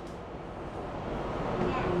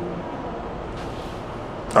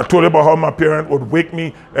 I told you about how my parent would wake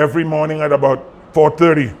me every morning at about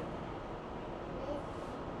 4:30.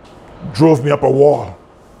 Drove me up a wall.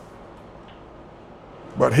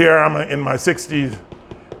 But here I'm in my 60s,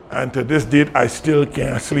 and to this date, I still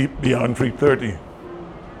can't sleep beyond 3:30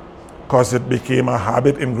 because it became a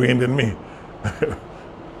habit ingrained in me.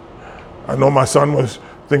 I know my son was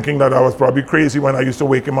thinking that I was probably crazy when I used to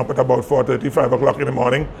wake him up at about 4:30, 5 o'clock in the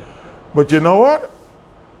morning. But you know what?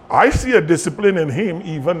 I see a discipline in him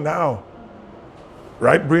even now.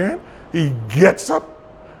 Right, Brian? He gets up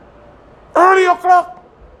early o'clock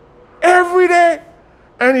every day,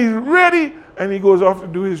 and he's ready, and he goes off to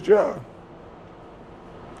do his job.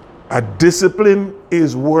 A discipline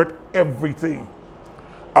is worth everything.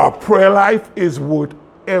 Our prayer life is worth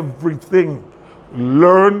everything.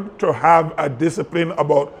 Learn to have a discipline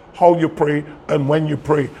about how you pray and when you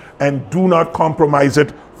pray, and do not compromise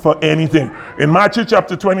it for anything. In Matthew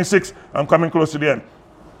chapter 26, I'm coming close to the end.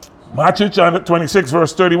 Matthew chapter 26,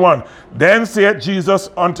 verse 31. Then said Jesus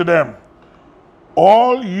unto them,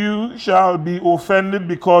 all you shall be offended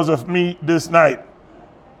because of me this night.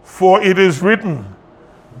 For it is written,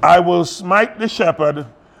 I will smite the shepherd,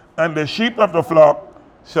 and the sheep of the flock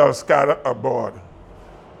shall scatter abroad.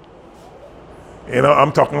 You know,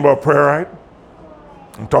 I'm talking about prayer, right?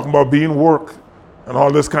 I'm talking about being work and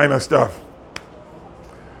all this kind of stuff.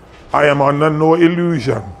 I am under no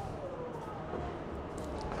illusion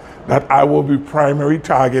that I will be primary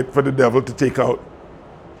target for the devil to take out.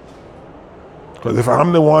 Because if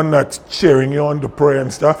I'm the one that's cheering you on to pray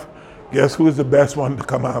and stuff, guess who's the best one to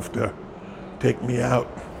come after? Take me out.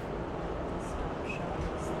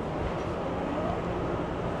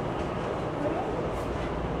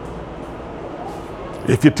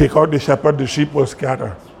 If you take out the shepherd, the sheep will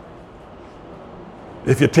scatter.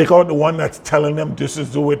 If you take out the one that's telling them this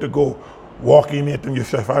is the way to go, walk in it and you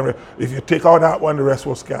shall find it. If you take out that one, the rest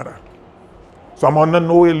will scatter. So I'm under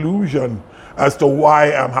no illusion as to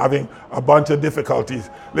why I'm having a bunch of difficulties.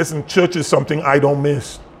 Listen, church is something I don't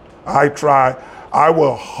miss. I try. I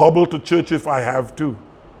will hobble to church if I have to.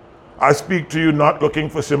 I speak to you not looking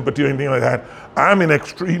for sympathy or anything like that. I'm in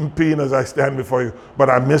extreme pain as I stand before you, but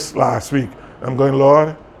I missed last week. I'm going,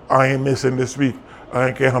 Lord, I ain't missing this week. I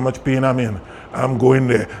don't care how much pain I'm in. I'm going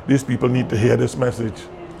there. These people need to hear this message.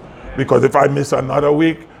 Because if I miss another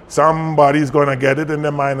week, somebody's going to get it in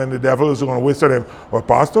their mind and the devil is going to whisper them, well,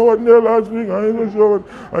 Pastor wasn't there last week, I ain't sure,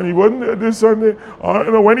 and he wasn't there this Sunday.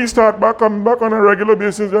 When he start coming back on a regular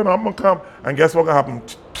basis, then I'm going to come. And guess what will happen?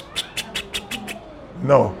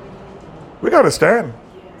 No. We got to stand.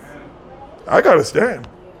 I got to stand.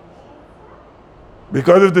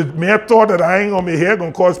 Because if the mere thought that I ain't going to be here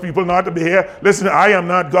going to cause people not to be here, listen, I am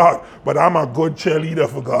not God, but I'm a good cheerleader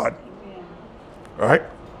for God. Right?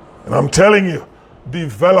 And I'm telling you,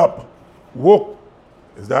 develop woke.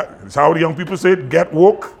 Is how the young people say it? Get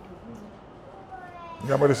woke? You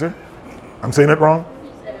got what to say? I'm saying it wrong?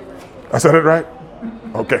 I said it right?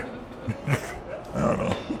 Okay. I don't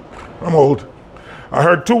know. I'm old. I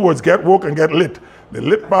heard two words, get woke and get lit. The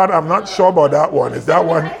lit part, I'm not sure about that one. Is that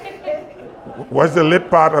one? What's the lit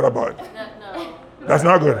part about? No. That's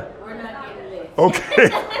not good. We're not getting lit. Okay.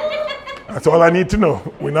 That's all I need to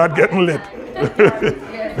know. We're not getting lit.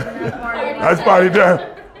 That's party time.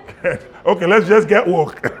 Okay, let's just get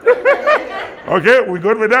woke. Okay, we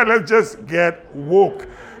good with that? Let's just get woke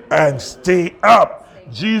and stay up.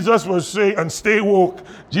 Jesus was saying, and stay woke.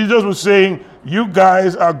 Jesus was saying, you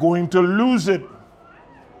guys are going to lose it.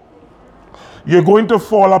 You're going to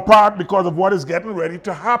fall apart because of what is getting ready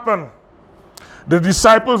to happen. The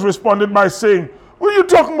disciples responded by saying, what are you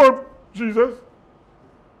talking about, Jesus?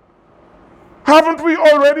 Haven't we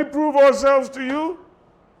already proved ourselves to you?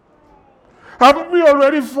 Haven't we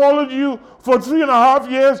already followed you for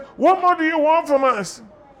 3.5 years? What more do you want from us?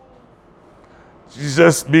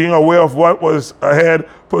 Jesus, being aware of what was ahead,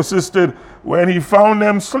 persisted when he found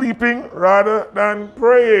them sleeping rather than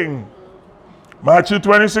praying. Matthew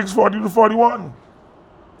 26, 40-41.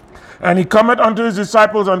 And he cometh unto his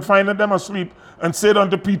disciples and findeth them asleep, and said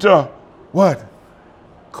unto Peter, what?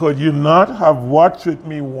 Could you not have watched with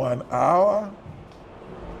me 1 hour?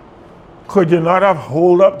 Could you not have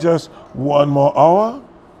hold up just 1 more hour?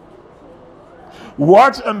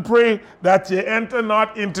 Watch and pray that ye enter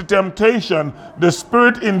not into temptation. The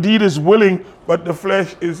spirit indeed is willing, but the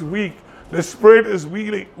flesh is weak. The spirit is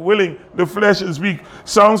willing, the flesh is weak.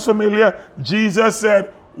 Sounds familiar? Jesus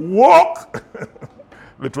said, walk.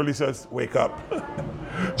 Literally says, wake up.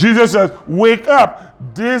 Jesus says, wake up.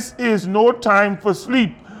 This is no time for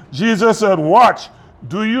sleep. Jesus said, watch.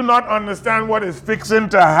 Do you not understand what is fixing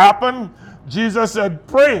to happen? Jesus said,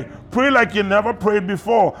 pray. Pray like you never prayed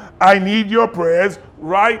before. I need your prayers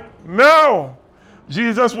right now.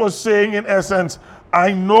 Jesus was saying, in essence,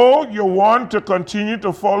 I know you want to continue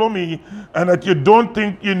to follow me and that you don't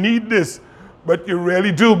think you need this, but you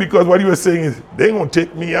really do, because what he was saying is, they're going to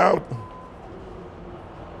take me out.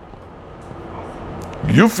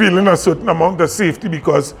 You feeling a certain amount of safety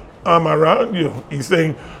because I'm around you. He's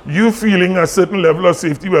saying, you feeling a certain level of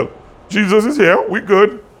safety. Well, Jesus is here, we're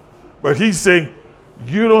good. But he's saying,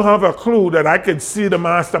 you don't have a clue that I could see the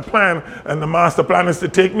master plan, and the master plan is to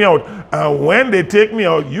take me out. And when they take me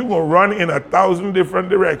out, you're going to run in 1,000 different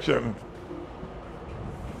directions.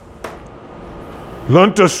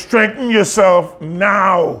 Learn to strengthen yourself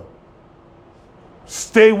now.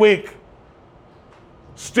 Stay awake.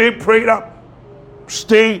 Stay prayed up.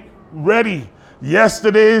 Stay ready.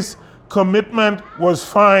 Yesterday's commitment was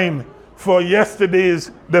fine for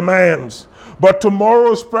yesterday's demands, but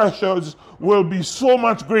tomorrow's pressures will be so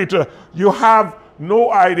much greater. You have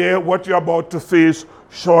no idea what you're about to face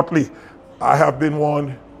shortly. I have been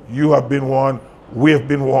warned. You have been warned. We have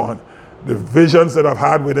been warned. The visions that I've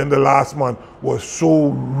had within the last month was so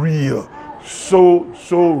real, so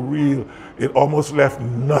real. It almost left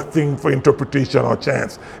nothing for interpretation or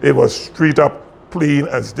chance. It was straight up, plain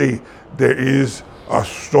as day. There is a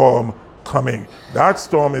storm coming. That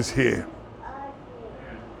storm is here.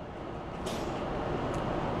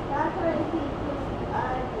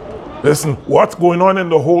 Listen, what's going on in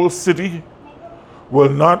the whole city will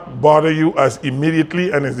not bother you as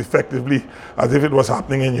immediately and as effectively as if it was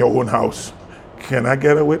happening in your own house. Can I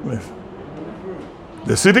get a witness?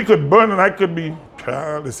 The city could burn and I could be,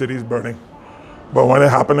 the city's burning. But when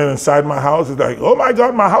it's happening inside my house, it's like, oh my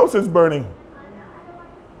God, my house is burning.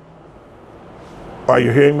 Are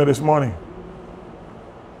you hearing me this morning?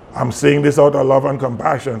 I'm saying this out of love and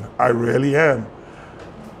compassion. I really am.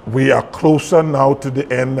 We are closer now to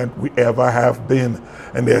the end than we ever have been.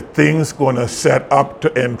 And there are things going to set up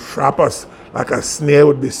to entrap us like a snare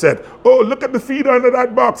would be set. Oh, look at the feet under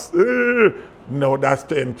that box. No, that's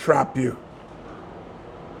to entrap you.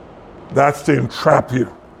 That's to entrap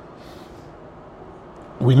you.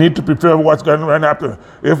 We need to prepare for what's going to happen.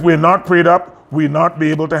 If we're not prayed up, we'll not be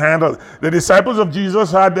able to handle it. The disciples of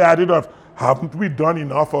Jesus had the attitude of, haven't we done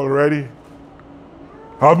enough already?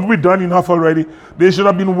 Haven't we done enough already? They should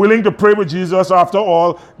have been willing to pray with Jesus after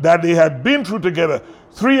all that they had been through together.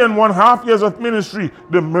 3.5 years of ministry,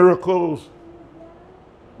 the miracles,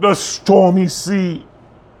 the stormy sea,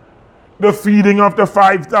 the feeding of the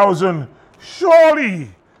 5,000. Surely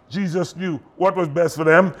Jesus knew what was best for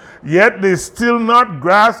them, yet they still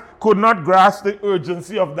could not grasp the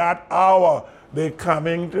urgency of that hour. They're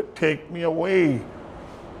coming to take me away,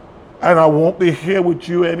 and I won't be here with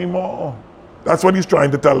you anymore. That's what he's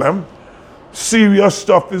trying to tell them. Serious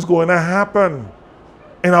stuff is going to happen,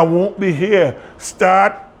 and I won't be here.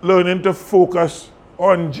 Start learning to focus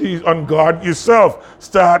on Jesus, on God yourself.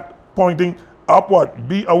 Start pointing upward.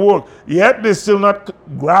 Be awoke. Yet they still not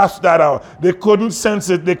grasp that out. They couldn't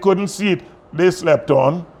sense it. They couldn't see it. They slept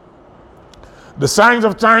on. The signs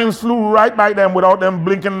of times flew right by them without them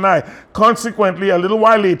blinking an eye. Consequently, a little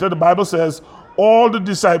while later, the Bible says, all the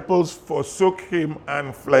disciples forsook him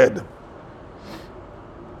and fled.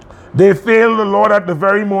 They failed the Lord at the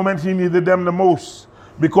very moment he needed them the most,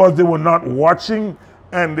 because they were not watching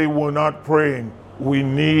and they were not praying. We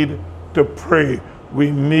need to pray.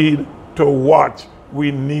 We need to watch.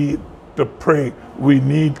 We need to pray. We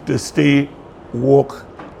need to stay woke.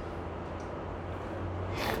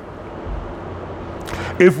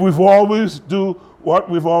 If we've always do what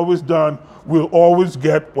we've always done, we'll always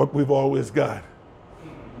get what we've always got.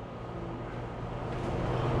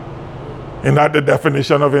 Isn't that the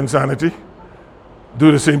definition of insanity?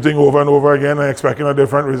 Do the same thing over and over again and expecting a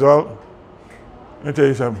different result? Let me tell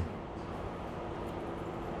you something.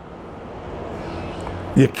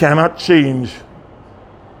 You cannot change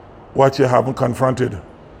what you haven't confronted.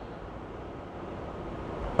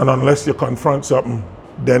 And unless you confront something,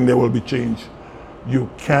 then there will be change. You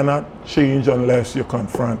cannot change unless you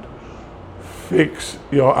confront. Fix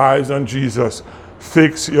your eyes on Jesus.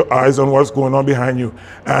 Fix your eyes on what's going on behind you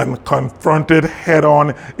and confront it head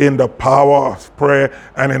on in the power of prayer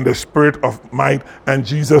and in the spirit of might and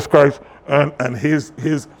Jesus Christ and his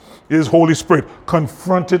Holy Spirit.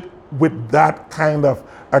 Confront it with that kind of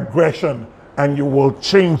aggression and you will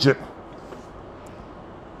change it.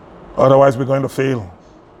 Otherwise, we're going to fail.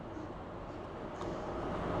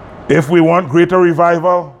 If we want greater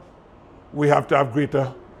revival, we have to have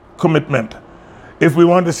greater commitment. If we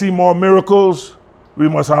want to see more miracles, we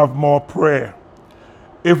must have more prayer.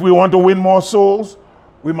 If we want to win more souls,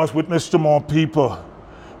 we must witness to more people.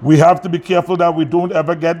 We have to be careful that we don't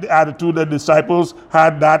ever get the attitude the disciples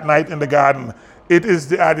had that night in the garden. It is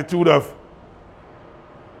the attitude of,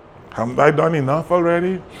 haven't I done enough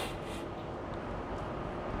already?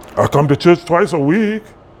 I come to church twice a week.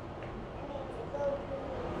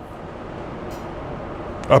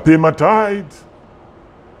 I pay my tithes.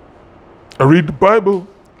 I read the Bible.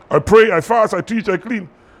 I pray, I fast, I teach, I clean.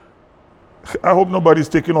 I hope nobody's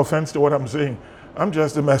taking offense to what I'm saying. I'm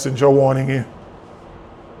just a messenger warning you.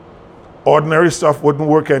 Ordinary stuff wouldn't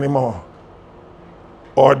work anymore.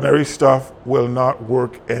 Ordinary stuff will not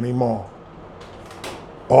work anymore.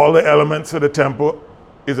 All the elements of the temple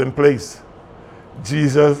is in place.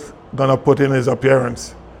 Jesus gonna put in his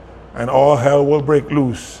appearance and all hell will break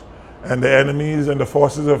loose and the enemies and the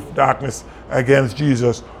forces of darkness against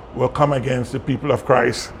Jesus will come against the people of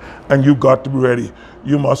Christ, and you got to be ready.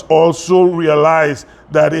 You must also realize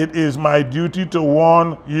that it is my duty to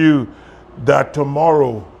warn you that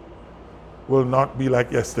tomorrow will not be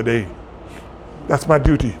like yesterday. That's my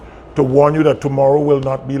duty, to warn you that tomorrow will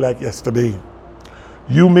not be like yesterday.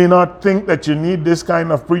 You may not think that you need this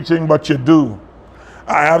kind of preaching, but you do.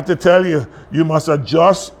 I have to tell you, you must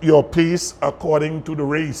adjust your pace according to the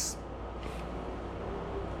race.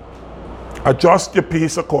 Adjust your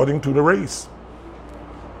pace according to the race.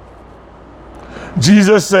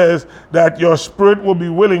 Jesus says that your spirit will be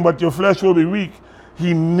willing, but your flesh will be weak.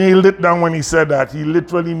 He nailed it down when he said that. He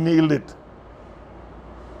literally nailed it.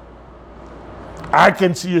 I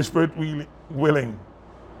can see your spirit willing.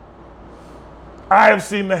 I have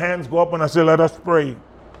seen the hands go up when I say, let us pray.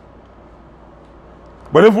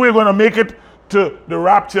 But if we're going to make it to the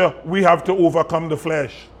rapture, we have to overcome the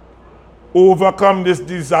flesh. Overcome this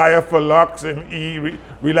desire for lux and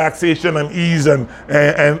relaxation and ease and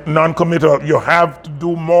non-committal. You have to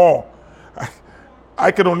do more. I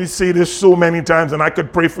could only say this so many times, and I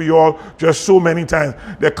could pray for you all just so many times.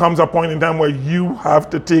 There comes a point in time where you have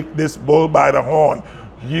to take this bull by the horn.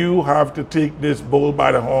 You have to take this bull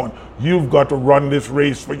by the horn. You've got to run this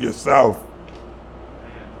race for yourself.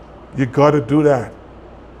 You got to do that.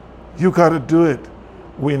 You got to do it.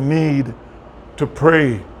 We need to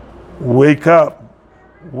pray. Wake up.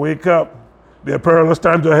 Wake up. There are perilous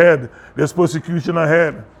times ahead. There's persecution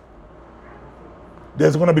ahead.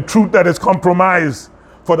 There's going to be truth that is compromised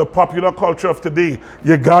for the popular culture of today.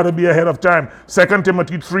 You got to be ahead of time. 2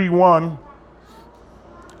 Timothy 3:1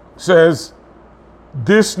 says,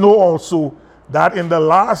 this know also that in the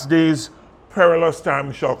last days perilous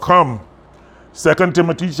times shall come. 2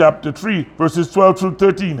 Timothy chapter 3, verses 12 through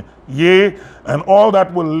 13. Yea, and all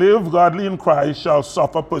that will live godly in Christ shall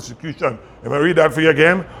suffer persecution. If I read that for you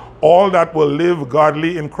again, all that will live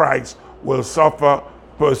godly in Christ will suffer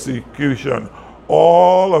persecution.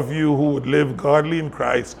 All of you who would live godly in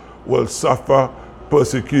Christ will suffer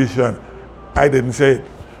persecution. I didn't say it.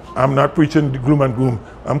 I'm not preaching the gloom and gloom.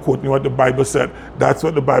 I'm quoting what the Bible said. That's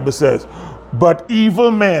what the Bible says. But evil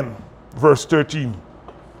men, verse 13,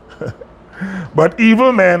 but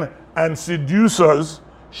evil men and seducers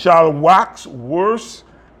shall wax worse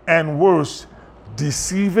and worse,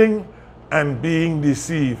 deceiving and being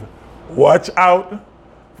deceived. Watch out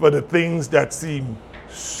for the things that seem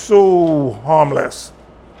so harmless,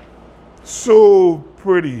 so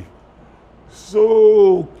pretty,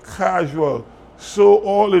 so casual, so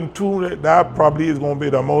all in tune. That probably is going to be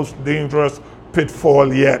the most dangerous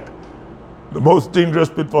pitfall yet. The most dangerous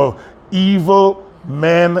pitfall. Evil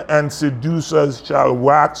men and seducers shall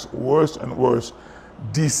wax worse and worse,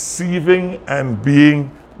 deceiving and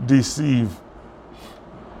being deceived.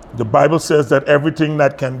 The Bible says that everything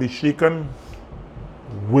that can be shaken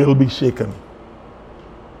will be shaken.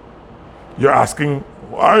 You're asking,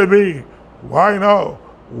 why me? Why now?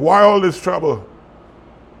 Why all this trouble?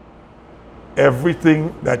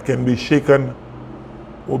 Everything that can be shaken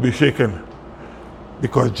will be shaken.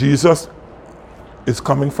 Because Jesus is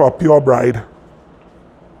coming for a pure bride.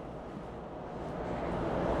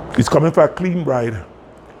 He's coming for a clean bride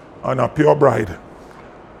and a pure bride.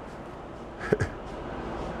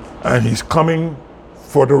 And he's coming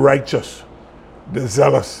for the righteous, the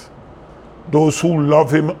zealous, those who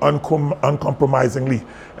love him uncompromisingly,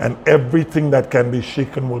 and everything that can be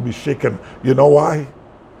shaken will be shaken. You know why?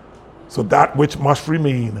 So that which must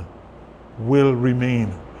remain will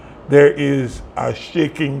remain. There is a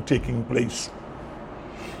shaking taking place.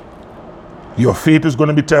 Your faith is going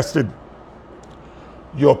to be tested.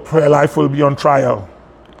 Your prayer life will be on trial.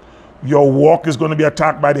 Your walk is going to be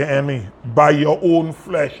attacked by the enemy, by your own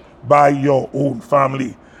flesh, by your own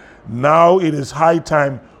family. Now it is high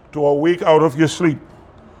time to awake out of your sleep.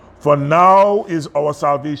 For now is our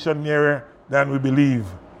salvation nearer than we believe.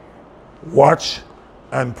 Watch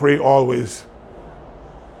and pray always.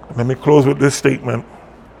 Let me close with this statement.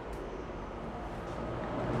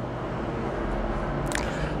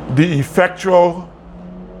 The effectual,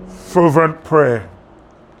 fervent prayer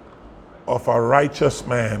of a righteous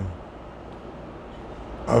man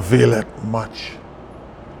availeth much.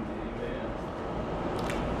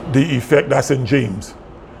 That's in James.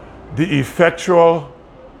 The effectual,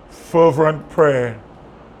 fervent prayer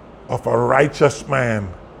of a righteous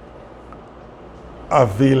man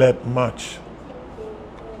availeth much.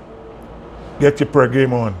 Get your prayer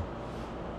game on.